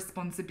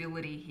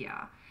self-responsibility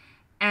here.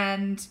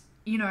 And,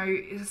 you know,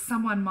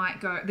 someone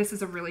might go, this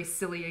is a really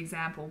silly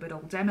example, but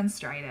I'll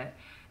demonstrate it.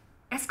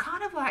 It's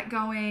kind of like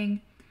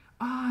going,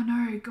 oh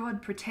no,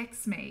 God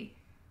protects me,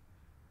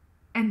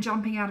 and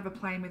jumping out of a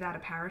plane without a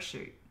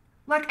parachute.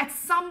 Like at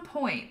some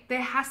point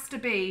there has to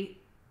be,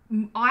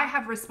 I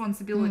have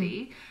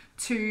responsibility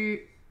to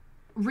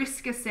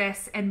risk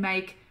assess and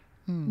make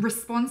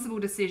responsible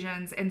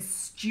decisions and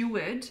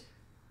steward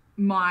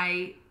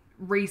my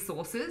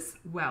resources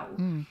well.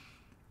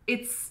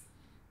 It's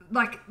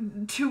like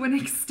to an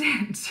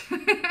extent.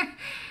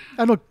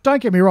 And look,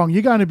 don't get me wrong,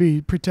 you're going to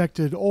be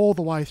protected all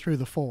the way through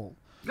the fall.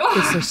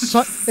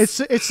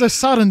 It's the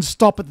sudden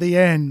stop at the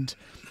end,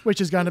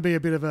 which is going to be a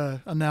bit of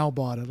a nail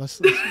biter.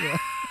 Yeah.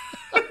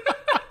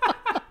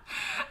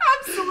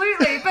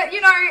 Absolutely. But,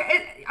 you know,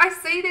 I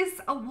see this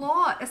a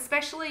lot,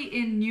 especially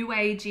in new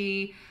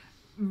agey,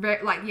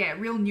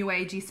 real new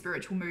agey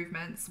spiritual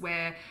movements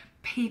where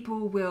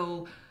people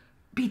will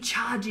be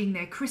charging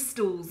their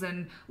crystals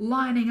and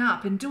lining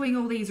up and doing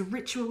all these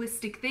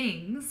ritualistic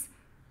things,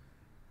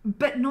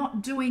 but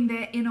not doing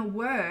their inner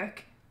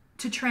work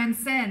to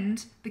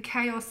transcend the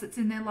chaos that's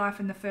in their life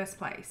in the first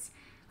place.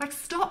 Like,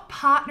 stop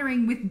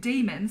partnering with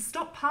demons,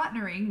 stop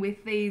partnering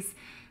with these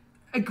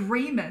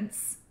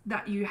agreements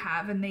that you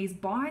have and these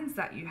binds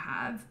that you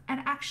have,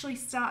 and actually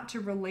start to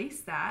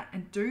release that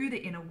and do the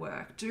inner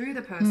work, do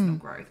the personal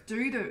growth,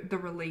 do the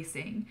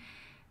releasing.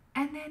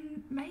 And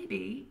then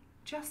maybe,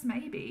 just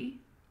maybe,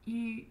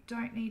 you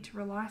don't need to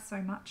rely so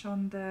much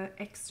on the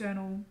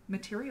external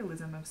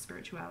materialism of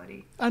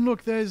spirituality. And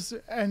look,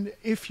 and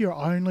if you're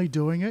only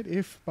doing it,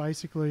 if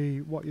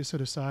basically what you're sort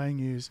of saying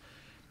is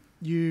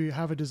you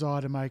have a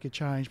desire to make a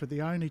change, but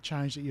the only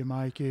change that you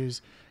make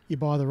is you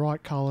buy the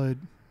right coloured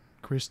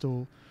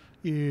crystal,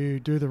 you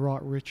do the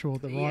right ritual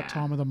at the right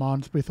time of the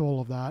month with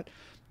all of that,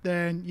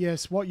 then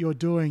yes, what you're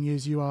doing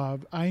is you are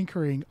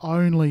anchoring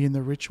only in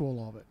the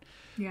ritual of it.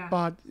 Yeah.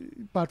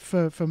 But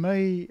for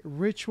me,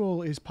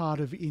 ritual is part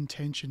of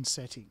intention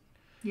setting.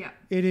 Yeah.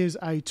 It is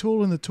a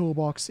tool in the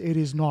toolbox. It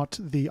is not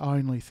the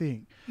only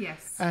thing.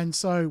 Yes. And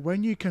so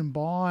when you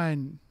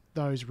combine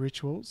those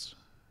rituals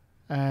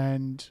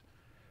and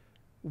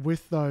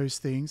with those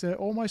things, they're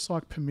almost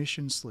like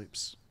permission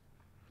slips.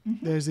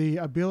 There's the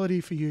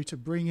ability for you to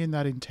bring in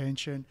that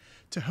intention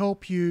to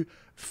help you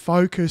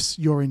focus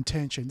your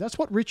intention. That's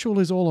what ritual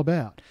is all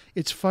about.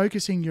 It's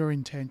focusing your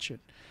intention.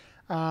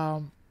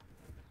 Or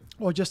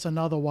just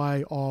another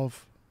way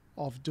of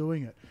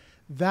doing it.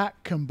 That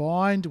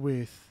combined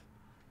with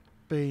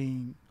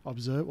being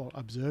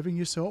observing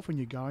yourself when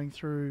you're going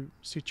through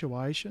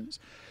situations,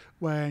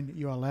 when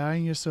you're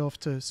allowing yourself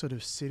to sort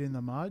of sit in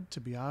the mud,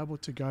 to be able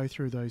to go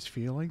through those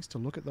feelings, to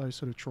look at those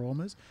sort of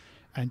traumas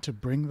and to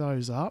bring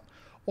those up,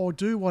 or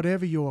do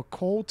whatever you're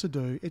called to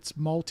do. It's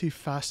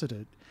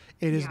multifaceted.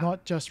 It is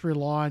not just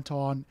reliant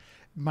on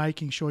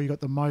making sure you got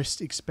the most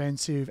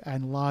expensive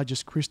and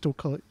largest crystal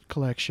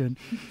collection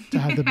to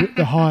have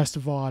the highest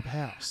vibe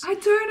house. I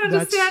don't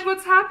understand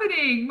what's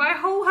happening. My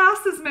whole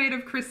house is made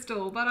of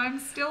crystal, but I'm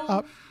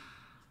still...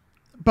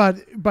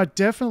 But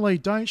definitely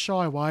don't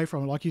shy away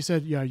from it. Like you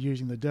said,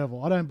 using the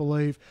devil. I don't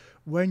believe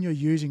when you're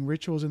using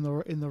rituals in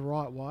the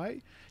right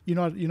way, you're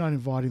not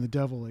inviting the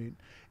devil in.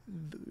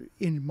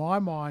 In my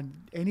mind,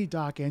 any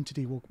dark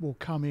entity will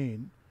come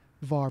in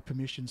via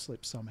permission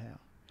slip somehow.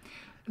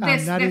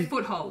 They're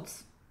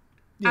footholds.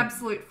 Yeah.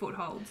 Absolute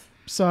footholds.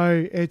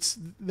 So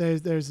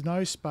there's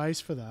no space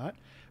for that,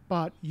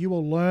 but you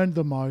will learn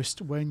the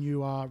most when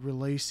you are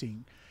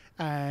releasing.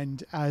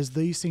 And as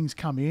these things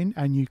come in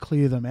and you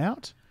clear them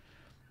out,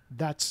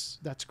 that's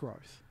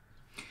growth.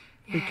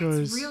 Yeah,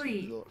 Because it's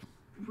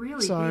really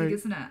so big,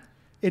 isn't it?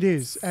 it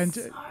is.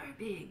 So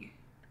big.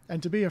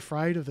 And to be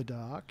afraid of the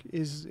dark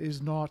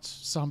is not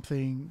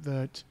something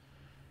that,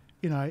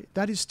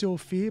 that is still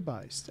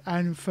fear-based.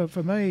 And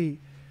for me,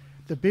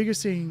 the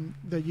biggest thing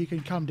that you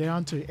can come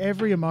down to,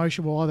 every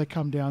emotion will either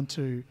come down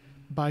to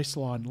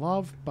baseline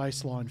love,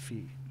 baseline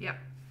fear. Yep.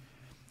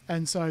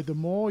 And so the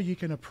more you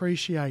can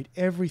appreciate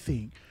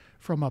everything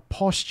from a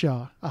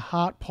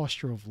heart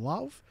posture of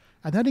love,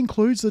 and that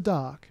includes the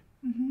dark,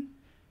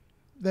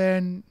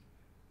 then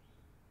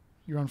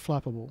you're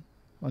unflappable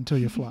until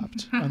you're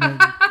flapped. And then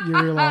you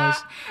realise...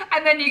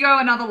 And then you go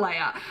another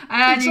layer.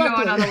 And you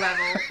go another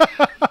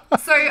level.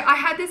 So I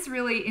had this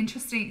really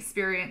interesting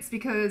experience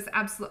because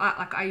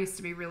I used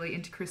to be really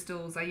into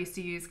crystals. I used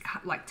to use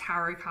like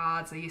tarot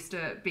cards. I used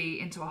to be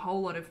into a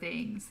whole lot of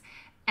things.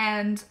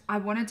 And I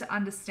wanted to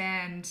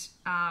understand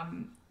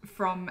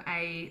from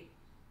a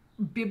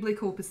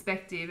biblical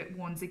perspective, it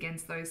warns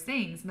against those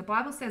things. And the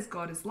Bible says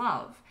God is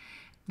love.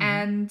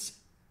 And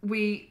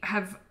we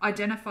have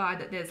identified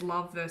that there's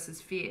love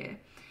versus fear.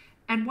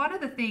 And one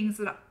of the things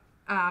that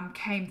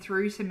came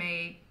through to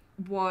me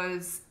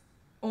was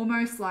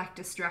almost like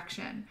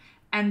distraction.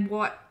 And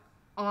what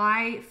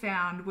I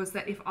found was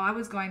that if I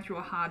was going through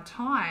a hard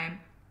time,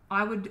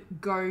 I would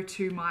go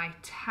to my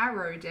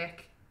tarot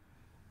deck,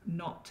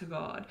 not to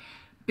God,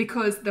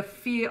 because the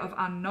fear of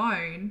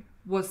unknown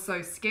was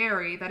so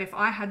scary that if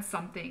I had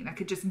something that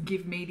could just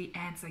give me the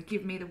answer,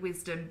 give me the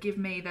wisdom, give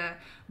me the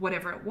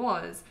whatever it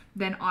was,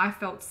 then I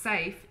felt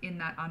safe in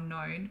that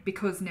unknown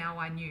because now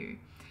I knew.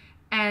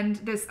 And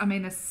there's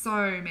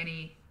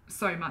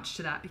so much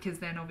to that, because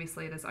then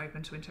obviously there's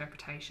open to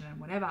interpretation and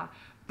whatever.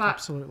 But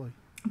absolutely.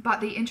 But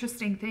the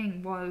interesting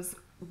thing was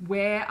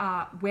where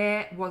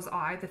was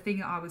I? The thing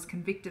that I was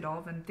convicted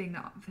of, and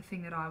the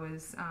thing that I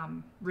was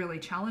really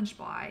challenged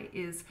by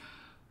is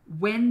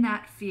when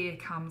that fear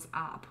comes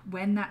up,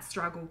 when that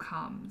struggle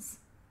comes,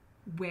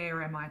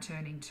 where am I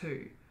turning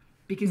to?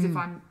 Because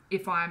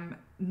if I'm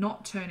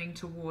not turning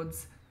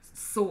towards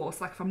source,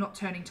 like if I'm not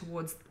turning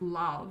towards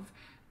love,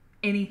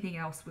 anything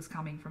else was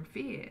coming from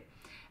fear.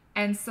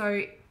 And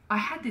so I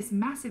had this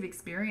massive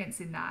experience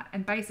in that.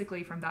 And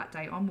basically from that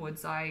day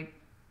onwards, I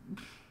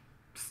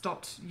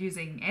stopped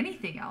using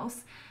anything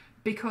else,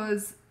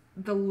 because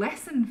the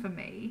lesson for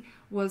me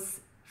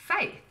was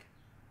faith.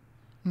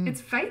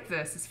 It's faith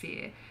versus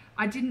fear.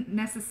 I didn't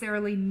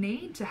necessarily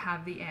need to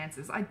have the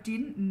answers. I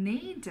didn't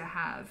need to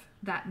have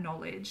that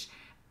knowledge.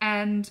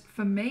 And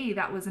for me,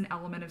 that was an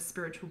element of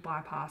spiritual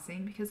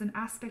bypassing, because an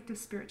aspect of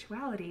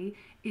spirituality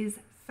is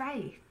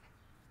faith.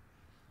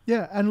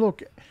 Yeah, and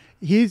look,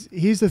 here's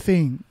the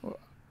thing.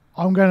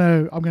 I'm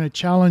gonna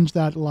challenge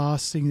that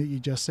last thing that you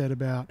just said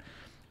about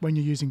when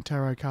you're using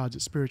tarot cards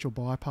at spiritual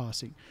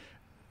bypassing.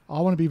 I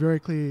want to be very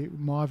clear,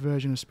 my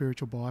version of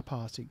spiritual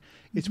bypassing.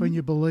 It's when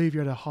you believe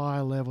you're at a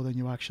higher level than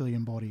you're actually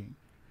embodying.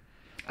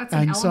 That's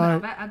an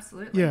element of it,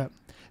 absolutely. Yeah.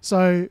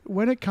 So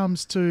when it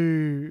comes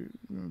to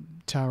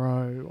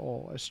tarot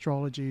or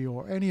astrology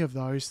or any of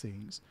those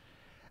things,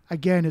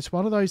 again, it's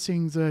one of those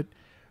things that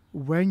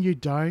when you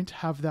don't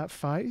have that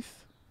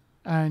faith,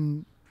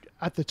 and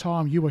at the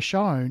time you were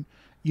shown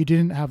you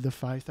didn't have the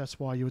faith, that's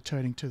why you were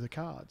turning to the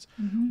cards.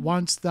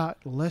 Once that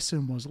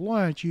lesson was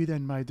learnt, you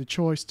then made the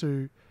choice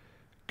to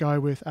go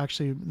with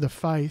actually the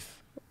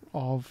faith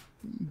of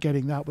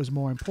getting that was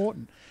more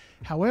important.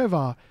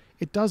 However,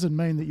 it doesn't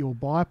mean that you're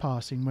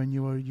bypassing when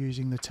you were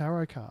using the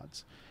tarot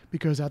cards,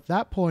 because at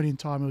that point in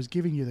time it was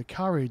giving you the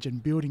courage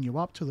and building you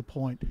up to the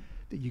point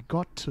that you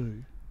got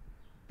to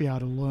be able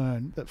to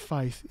learn that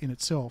faith in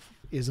itself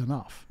is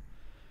enough.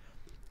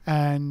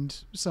 And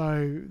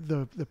so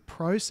the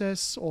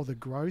process or the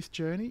growth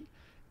journey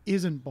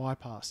isn't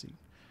bypassing.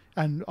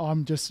 And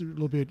I'm just a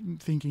little bit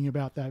thinking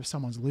about that if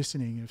someone's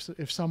listening.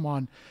 If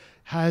someone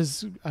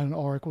has an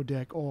oracle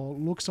deck or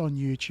looks on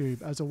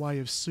YouTube as a way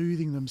of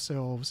soothing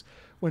themselves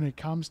when it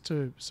comes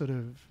to sort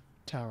of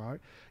tarot,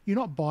 you're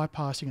not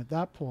bypassing at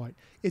that point.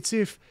 It's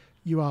if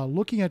you are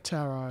looking at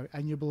tarot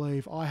and you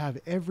believe, I have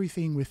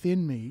everything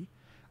within me,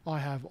 I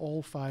have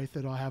all faith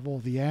that I have all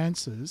the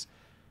answers.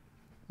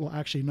 Well,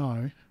 actually,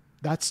 no,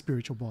 that's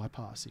spiritual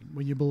bypassing.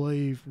 When you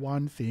believe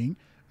one thing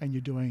and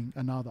you're doing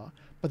another.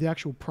 But the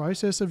actual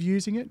process of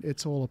using it,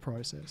 it's all a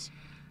process.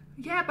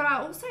 Yeah, but I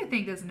also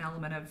think there's an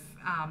element of,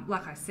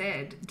 like I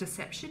said,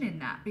 deception in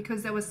that,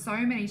 because there were so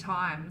many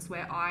times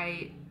where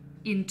I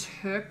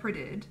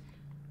interpreted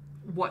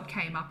what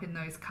came up in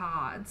those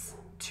cards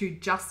to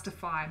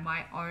justify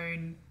my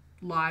own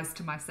lies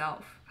to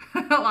myself.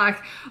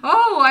 Like,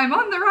 oh, I'm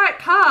on the right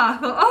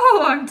path, or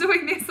oh, I'm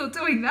doing this or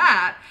doing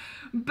that.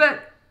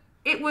 But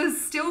it was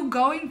still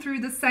going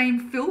through the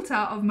same filter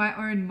of my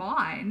own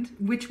mind,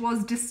 which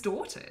was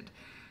distorted.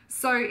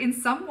 So in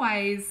some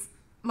ways,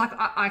 like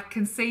I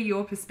can see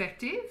your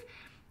perspective,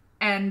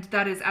 and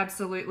that is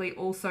absolutely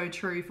also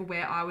true for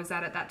where I was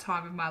at that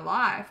time of my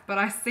life. But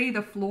I see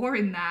the flaw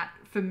in that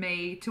for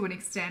me to an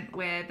extent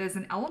where there's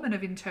an element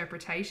of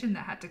interpretation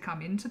that had to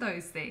come into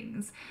those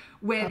things,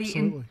 where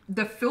Absolutely.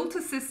 the filter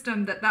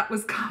system that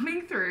was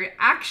coming through,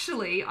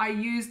 actually I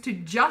used to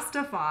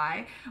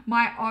justify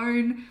my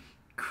own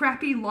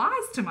crappy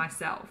lies to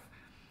myself.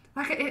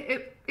 Like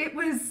it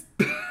was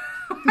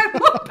I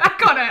look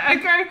back on it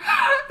and go,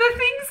 the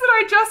things that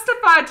I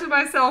justified to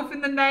myself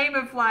in the name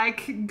of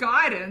like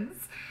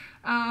guidance,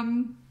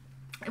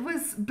 it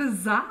was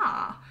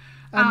bizarre.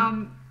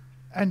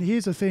 And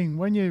here's the thing: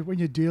 when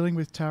you're dealing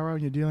with tarot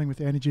and you're dealing with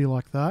energy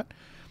like that,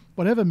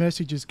 whatever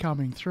message is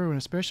coming through, and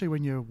especially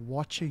when you're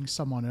watching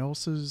someone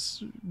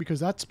else's, because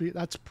that's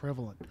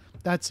prevalent,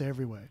 that's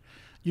everywhere.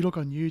 You look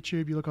on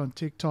YouTube, you look on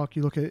TikTok,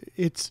 you look at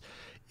it's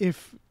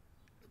if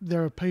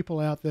there are people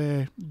out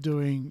there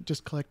doing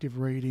just collective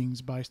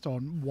readings based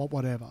on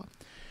whatever,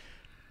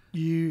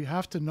 you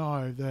have to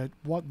know that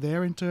what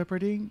they're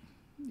interpreting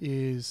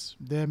is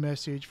their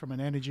message from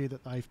an energy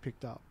that they've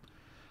picked up.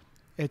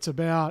 It's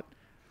about,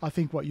 I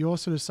think what you're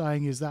sort of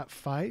saying is that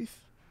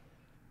faith,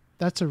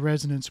 that's a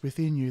resonance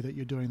within you that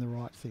you're doing the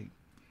right thing.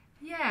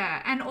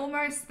 Yeah, and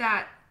almost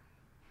that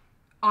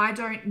I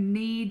don't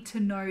need to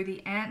know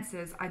the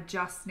answers. I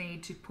just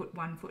need to put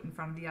one foot in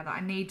front of the other. I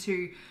need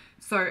to,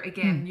 so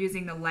again,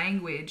 using the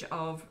language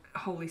of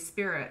Holy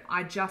Spirit,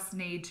 I just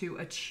need to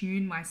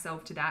attune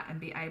myself to that and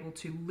be able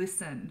to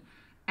listen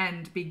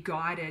and be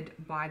guided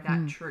by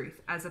that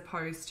truth, as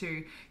opposed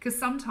to, because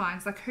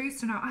sometimes, like,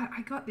 who's to know,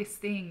 I got this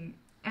thing,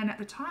 and at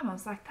the time I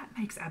was like, that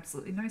makes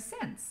absolutely no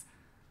sense.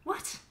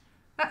 What?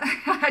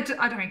 I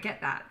don't get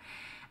that.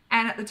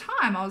 And at the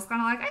time I was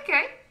kind of like,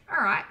 okay,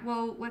 all right,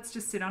 well, let's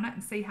just sit on it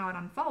and see how it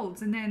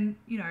unfolds. And then,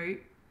 you know,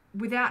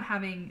 without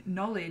having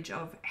knowledge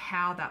of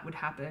how that would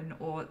happen,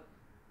 or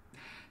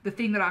the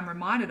thing that I'm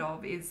reminded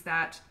of is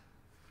that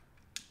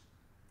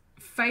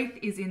faith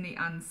is in the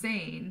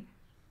unseen,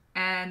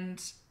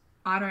 and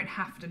I don't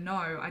have to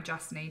know, I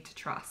just need to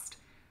trust.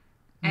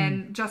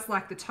 And just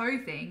like the toe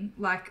thing,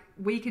 like,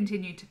 we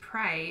continue to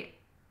pray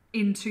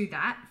into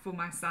that for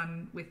my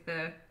son with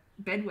the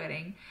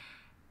bedwetting.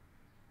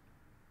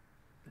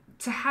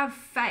 To have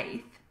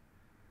faith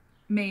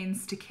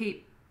means to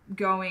keep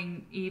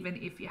going even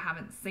if you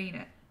haven't seen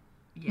it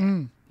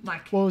yet.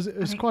 Like, well, it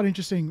was quite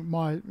interesting.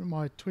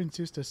 My twin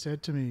sister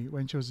said to me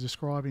when she was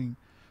describing,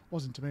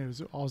 wasn't to me,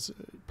 I was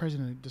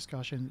present in a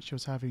discussion that she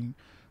was having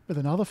with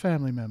another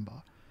family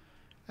member,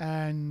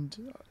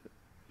 and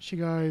she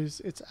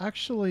goes, it's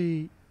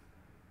actually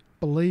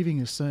believing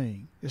is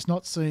seeing. It's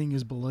not seeing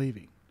is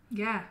believing.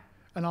 Yeah.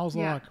 And I was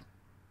like,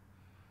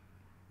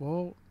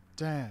 well,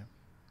 damn,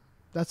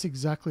 that's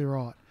exactly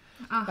right.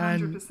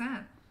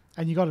 100%.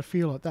 And you got to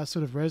feel it, that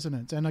sort of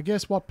resonance. And I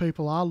guess what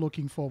people are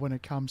looking for when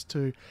it comes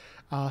to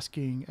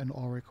asking an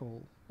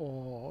oracle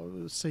or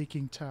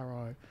seeking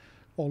tarot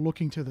or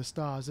looking to the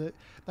stars,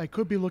 they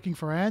could be looking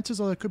for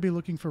answers, or they could be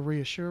looking for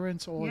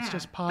reassurance, or it's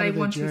just part of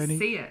their journey. They want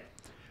to see it.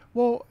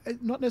 Well,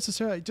 not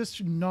necessarily.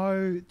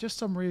 Just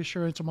some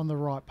reassurance I'm on the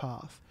right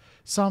path.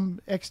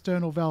 Some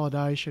external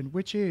validation,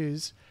 which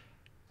is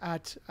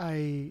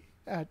throughout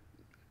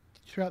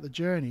the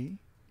journey,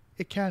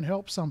 it can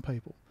help some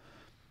people.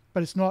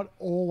 But it's not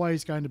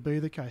always going to be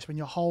the case. When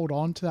you hold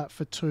on to that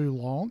for too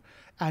long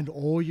and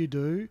all you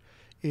do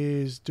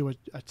is do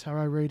a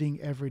tarot reading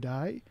every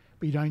day,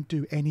 but you don't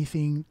do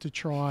anything to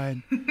try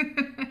and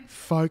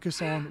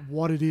focus on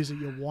what it is that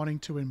you're wanting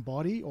to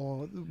embody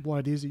or what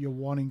it is that you're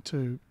wanting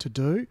to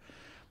do,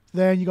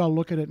 then you got to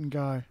look at it and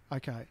go,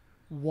 okay,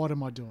 what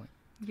am I doing?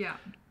 Yeah.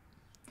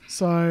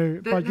 So,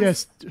 but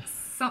yes.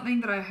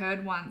 Something that I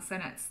heard once,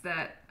 and it's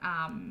that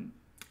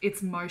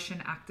it's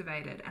motion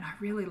activated. And I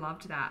really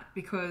loved that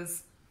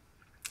because,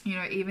 you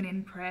know, even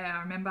in prayer,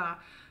 I remember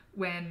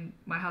when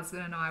my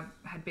husband and I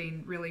had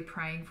been really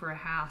praying for a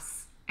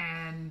house,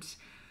 and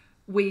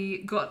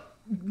we got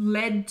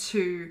led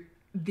to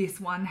this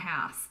one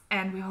house,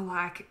 and we were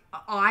like,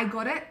 I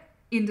got it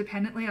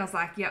independently. I was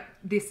like, yep,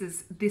 this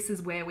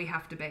is where we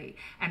have to be.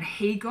 And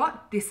he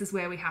got, this is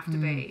where we have to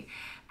be.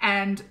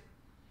 And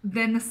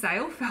then the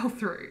sale fell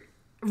through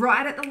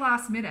right at the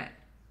last minute,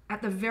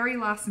 at the very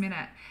last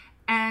minute.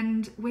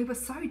 And we were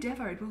so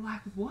devoed. We're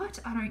like, what?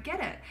 I don't get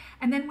it.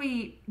 And then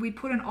we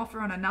put an offer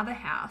on another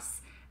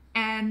house,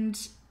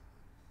 and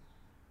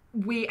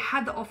we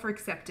had the offer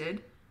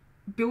accepted.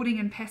 Building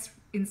and pest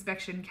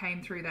inspection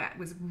came through that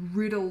was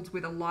riddled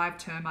with a live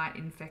termite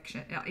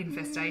infestation,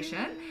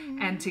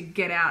 and to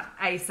get out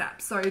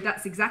ASAP. So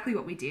that's exactly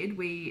what we did.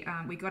 We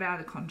got out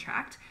of the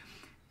contract.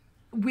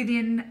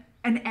 Within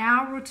an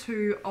hour or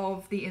two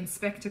of the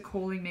inspector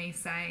calling me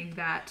saying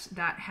that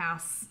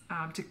house,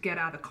 to get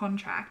out of the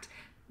contract,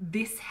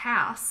 this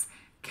house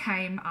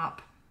came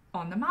up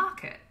on the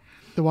market.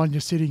 The one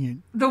you're sitting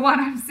in. The one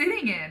I'm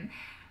sitting in.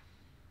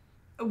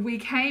 We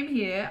came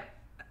here.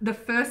 The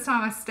first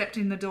time I stepped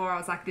in the door, I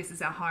was like, this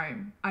is our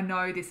home. I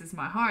know this is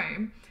my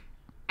home.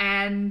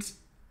 And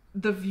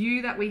the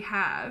view that we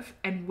have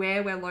and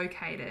where we're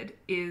located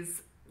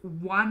is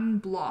one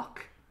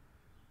block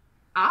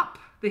up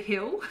the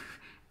hill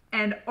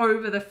and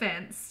over the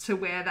fence to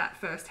where that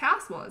first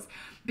house was.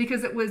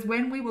 because it was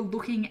when we were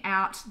looking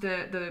out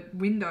the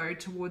window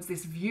towards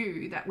this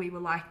view that we were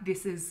like,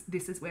 this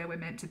is where we're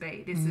meant to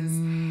be.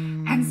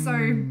 And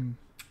so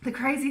the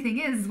crazy thing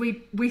is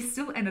we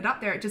still ended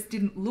up there. It just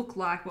didn't look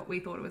like what we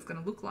thought it was going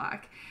to look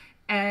like.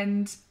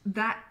 And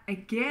that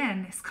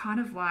again is kind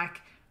of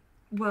like,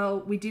 well,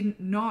 we didn't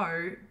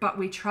know, but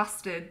we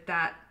trusted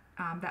that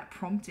that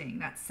prompting,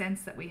 that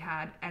sense that we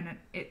had, and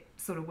it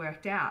sort of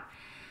worked out.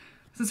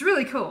 So it's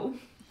really cool.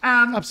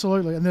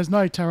 Absolutely. And there's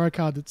no tarot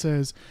card that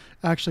says,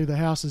 actually, the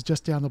house is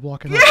just down the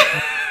block. And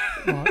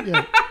right,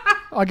 yeah,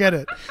 I get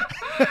it.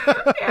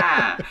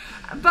 Yeah.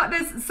 But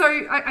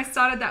I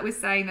started that with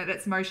saying that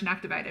it's motion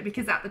activated,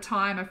 because at the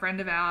time a friend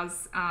of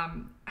ours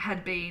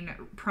had been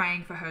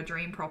praying for her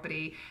dream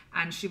property,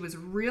 and she was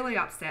really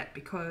upset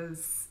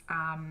because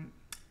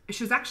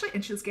she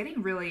was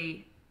getting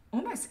really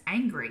almost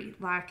angry.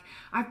 Like,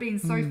 I've been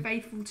so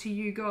faithful to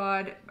you,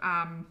 God.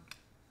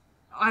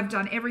 I've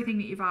done everything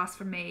that you've asked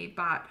from me,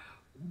 but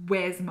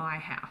where's my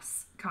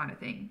house, kind of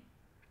thing.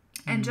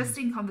 And just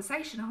in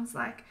conversation, I was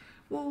like,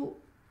 well,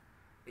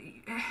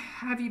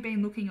 have you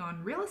been looking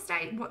on real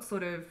estate? What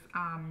sort of,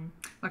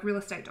 like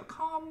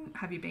realestate.com?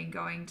 Have you been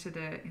going to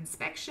the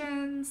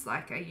inspections?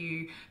 Like, are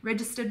you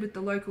registered with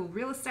the local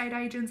real estate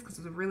agents? Because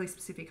it was a really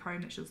specific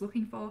home that she was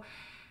looking for.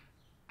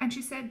 And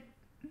she said,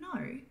 no.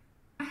 And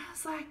I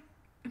was like,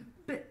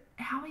 but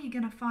how are you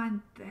going to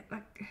find that?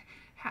 Like,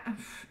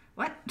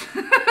 what?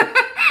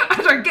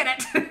 I don't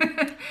get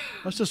it.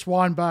 Let's just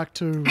wind back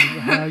to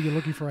how you're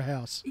looking for a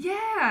house.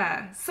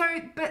 Yeah. So,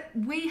 but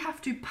we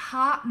have to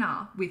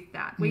partner with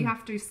that. We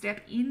have to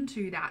step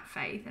into that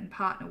faith and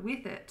partner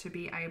with it to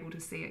be able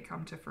to see it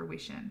come to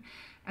fruition.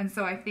 And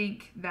so I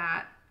think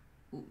that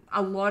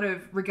a lot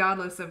of,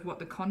 regardless of what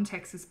the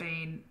context has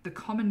been, the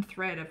common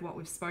thread of what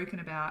we've spoken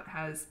about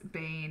has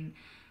been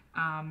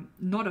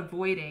not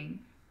avoiding,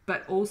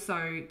 but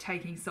also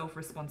taking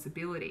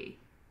self-responsibility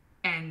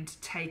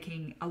and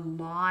taking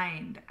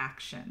aligned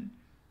action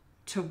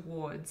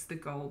towards the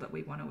goal that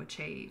we want to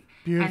achieve.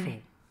 Beautiful.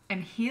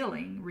 And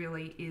healing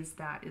really is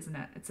that, isn't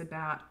it? It's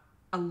about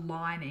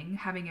aligning,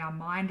 having our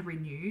mind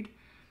renewed,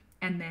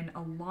 and then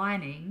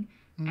aligning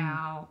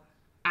our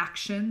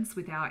actions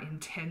with our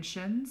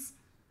intentions,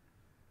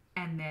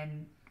 and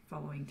then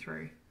following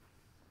through.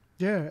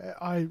 Yeah,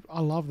 I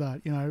love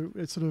that. You know,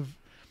 it's sort of,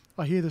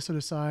 I hear this sort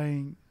of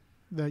saying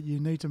that you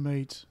need to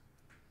meet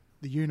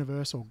the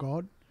universe or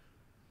God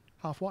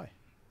halfway.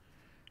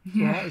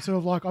 Yeah. Right? It's sort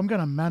of like, I'm going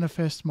to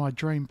manifest my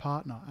dream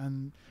partner,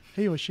 and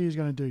he or she is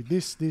going to do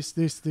this,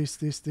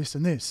 this,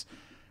 and this.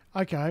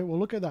 Okay, well,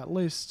 look at that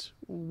list.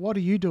 What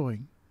are you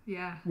doing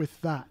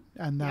with that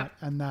and that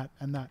and that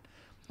and that?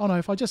 Oh, no,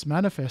 if I just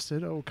manifest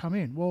it, it will come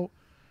in. Well,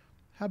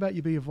 how about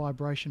you be a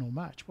vibrational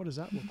match? What does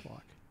that look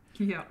like?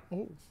 Yeah.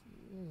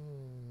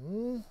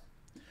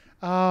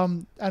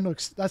 And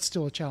look, that's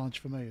still a challenge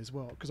for me as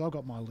well, because I've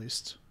got my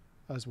list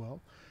as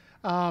well.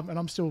 And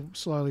I'm still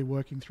slowly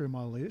working through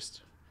my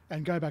list.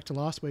 And go back to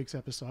last week's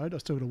episode, I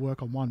still got to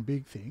work on one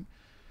big thing,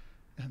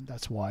 and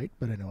that's weight.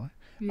 But anyway,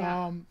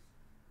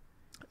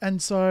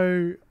 and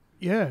so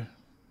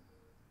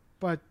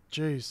but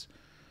geez,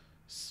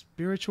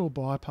 spiritual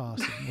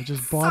bypassing, which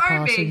is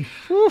bypassing.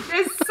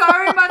 There's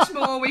so much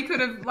more we could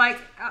have. Like,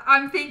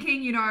 I'm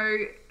thinking, you know,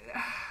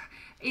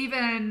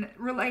 even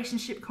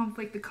relationship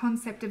conflict, the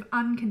concept of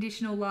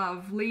unconditional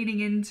love, leaning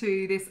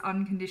into this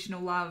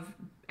unconditional love,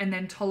 and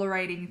then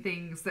tolerating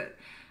things that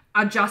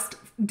are just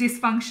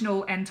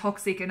dysfunctional and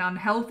toxic and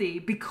unhealthy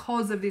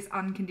because of this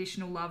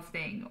unconditional love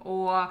thing.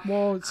 Or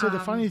so the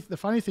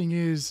funny thing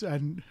is,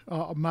 and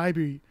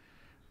maybe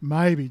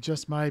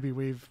just maybe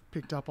we've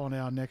picked up on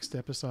our next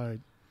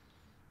episode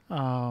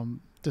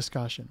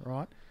discussion,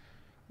 right?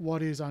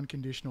 What is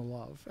unconditional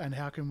love, and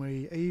how can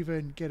we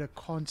even get a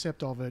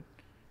concept of it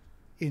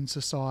in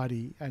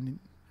society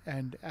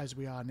and as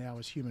we are now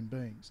as human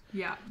beings?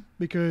 Yeah.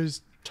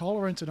 Because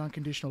tolerance and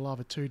unconditional love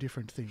are two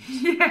different things.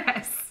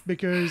 Yes.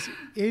 Because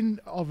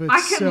in of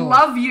itself, I can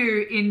love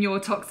you in your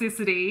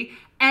toxicity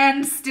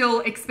and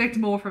still expect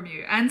more from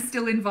you and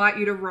still invite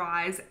you to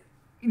rise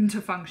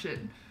into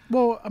function.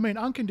 Well, I mean,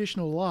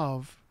 unconditional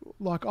love,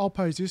 like, I'll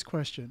pose this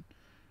question.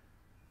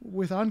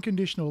 With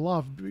unconditional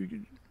love,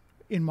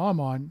 in my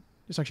mind,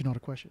 it's actually not a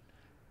question.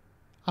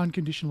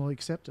 Unconditional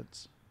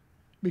acceptance.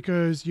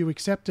 Because you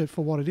accept it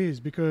for what it is.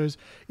 Because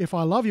if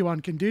I love you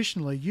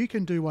unconditionally, you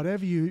can do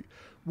whatever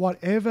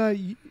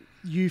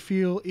you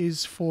feel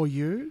is for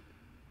you,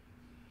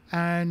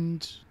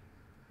 and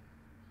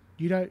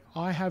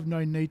I have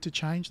no need to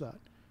change that.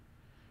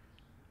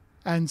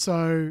 And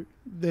so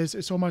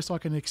it's almost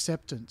like an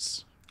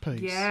acceptance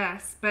piece.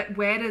 Yes, but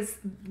where does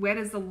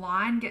the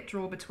line get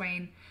drawn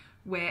between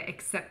where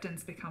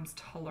acceptance becomes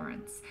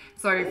tolerance?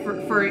 So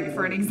for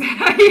an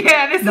example,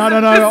 this has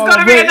got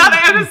to be another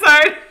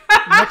episode.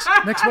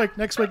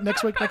 next week.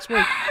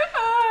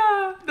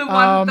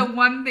 The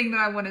one thing that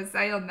I want to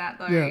say on that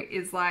though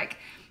is like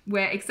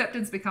where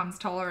acceptance becomes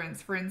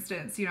tolerance. For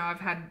instance, you know, I've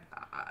had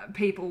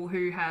people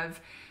who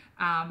have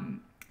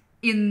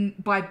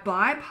by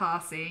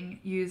bypassing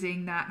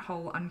using that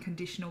whole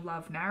unconditional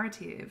love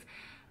narrative,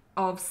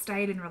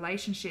 stayed in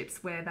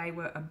relationships where they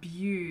were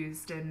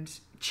abused and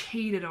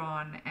cheated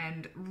on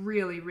and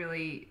really,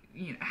 really,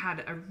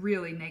 had a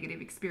really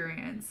negative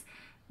experience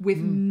with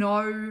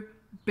no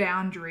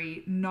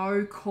boundary,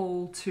 no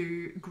call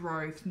to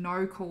growth,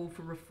 no call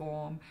for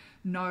reform,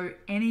 no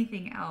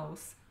anything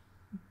else,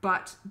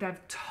 but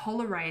they've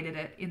tolerated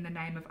it in the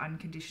name of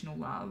unconditional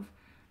love.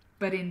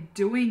 But in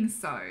doing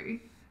so,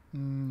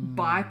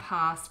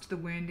 bypassed the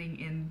wounding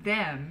in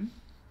them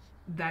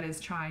that is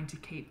trying to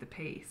keep the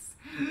peace.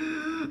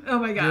 Oh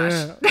my gosh.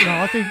 Yeah.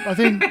 No, I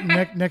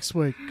think next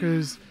week,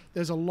 because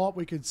there's a lot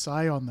we could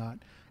say on that.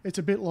 It's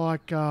a bit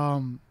like,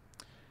 I'll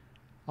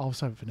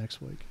save it for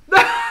next week.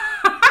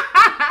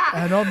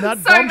 And on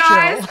that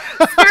bombshell.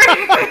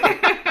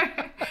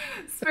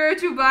 Guys,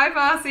 spiritual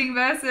bypassing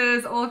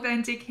versus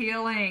authentic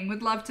healing.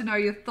 Would love to know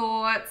your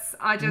thoughts.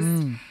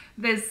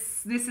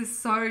 This is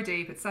so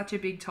deep. It's such a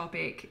big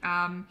topic.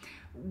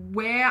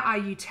 Where are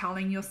you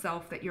telling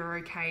yourself that you're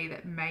okay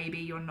that maybe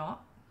you're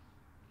not?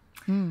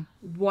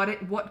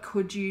 What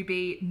could you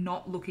be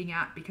not looking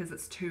at because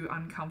it's too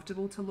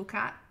uncomfortable to look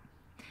at?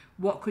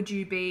 What could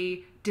you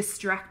be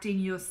distracting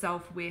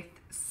yourself with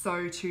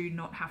so to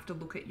not have to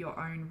look at your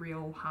own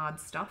real hard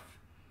stuff?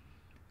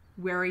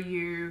 Where are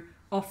you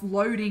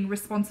offloading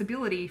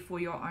responsibility for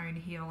your own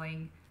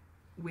healing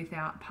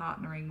without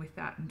partnering with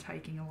that and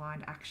taking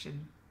aligned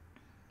action?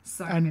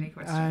 So many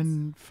questions.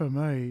 And for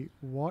me,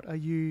 what are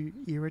you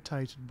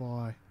irritated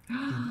by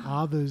in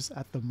others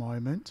at the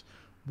moment?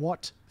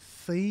 What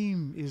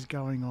theme is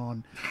going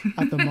on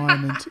at the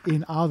moment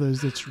in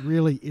others that's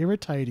really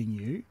irritating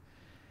you?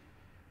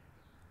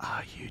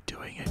 Are you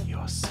doing it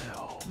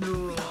yourself?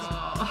 Until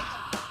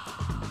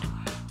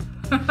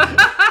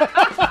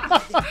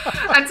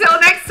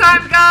next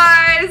time,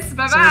 guys.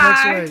 Bye-bye. See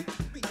you next week.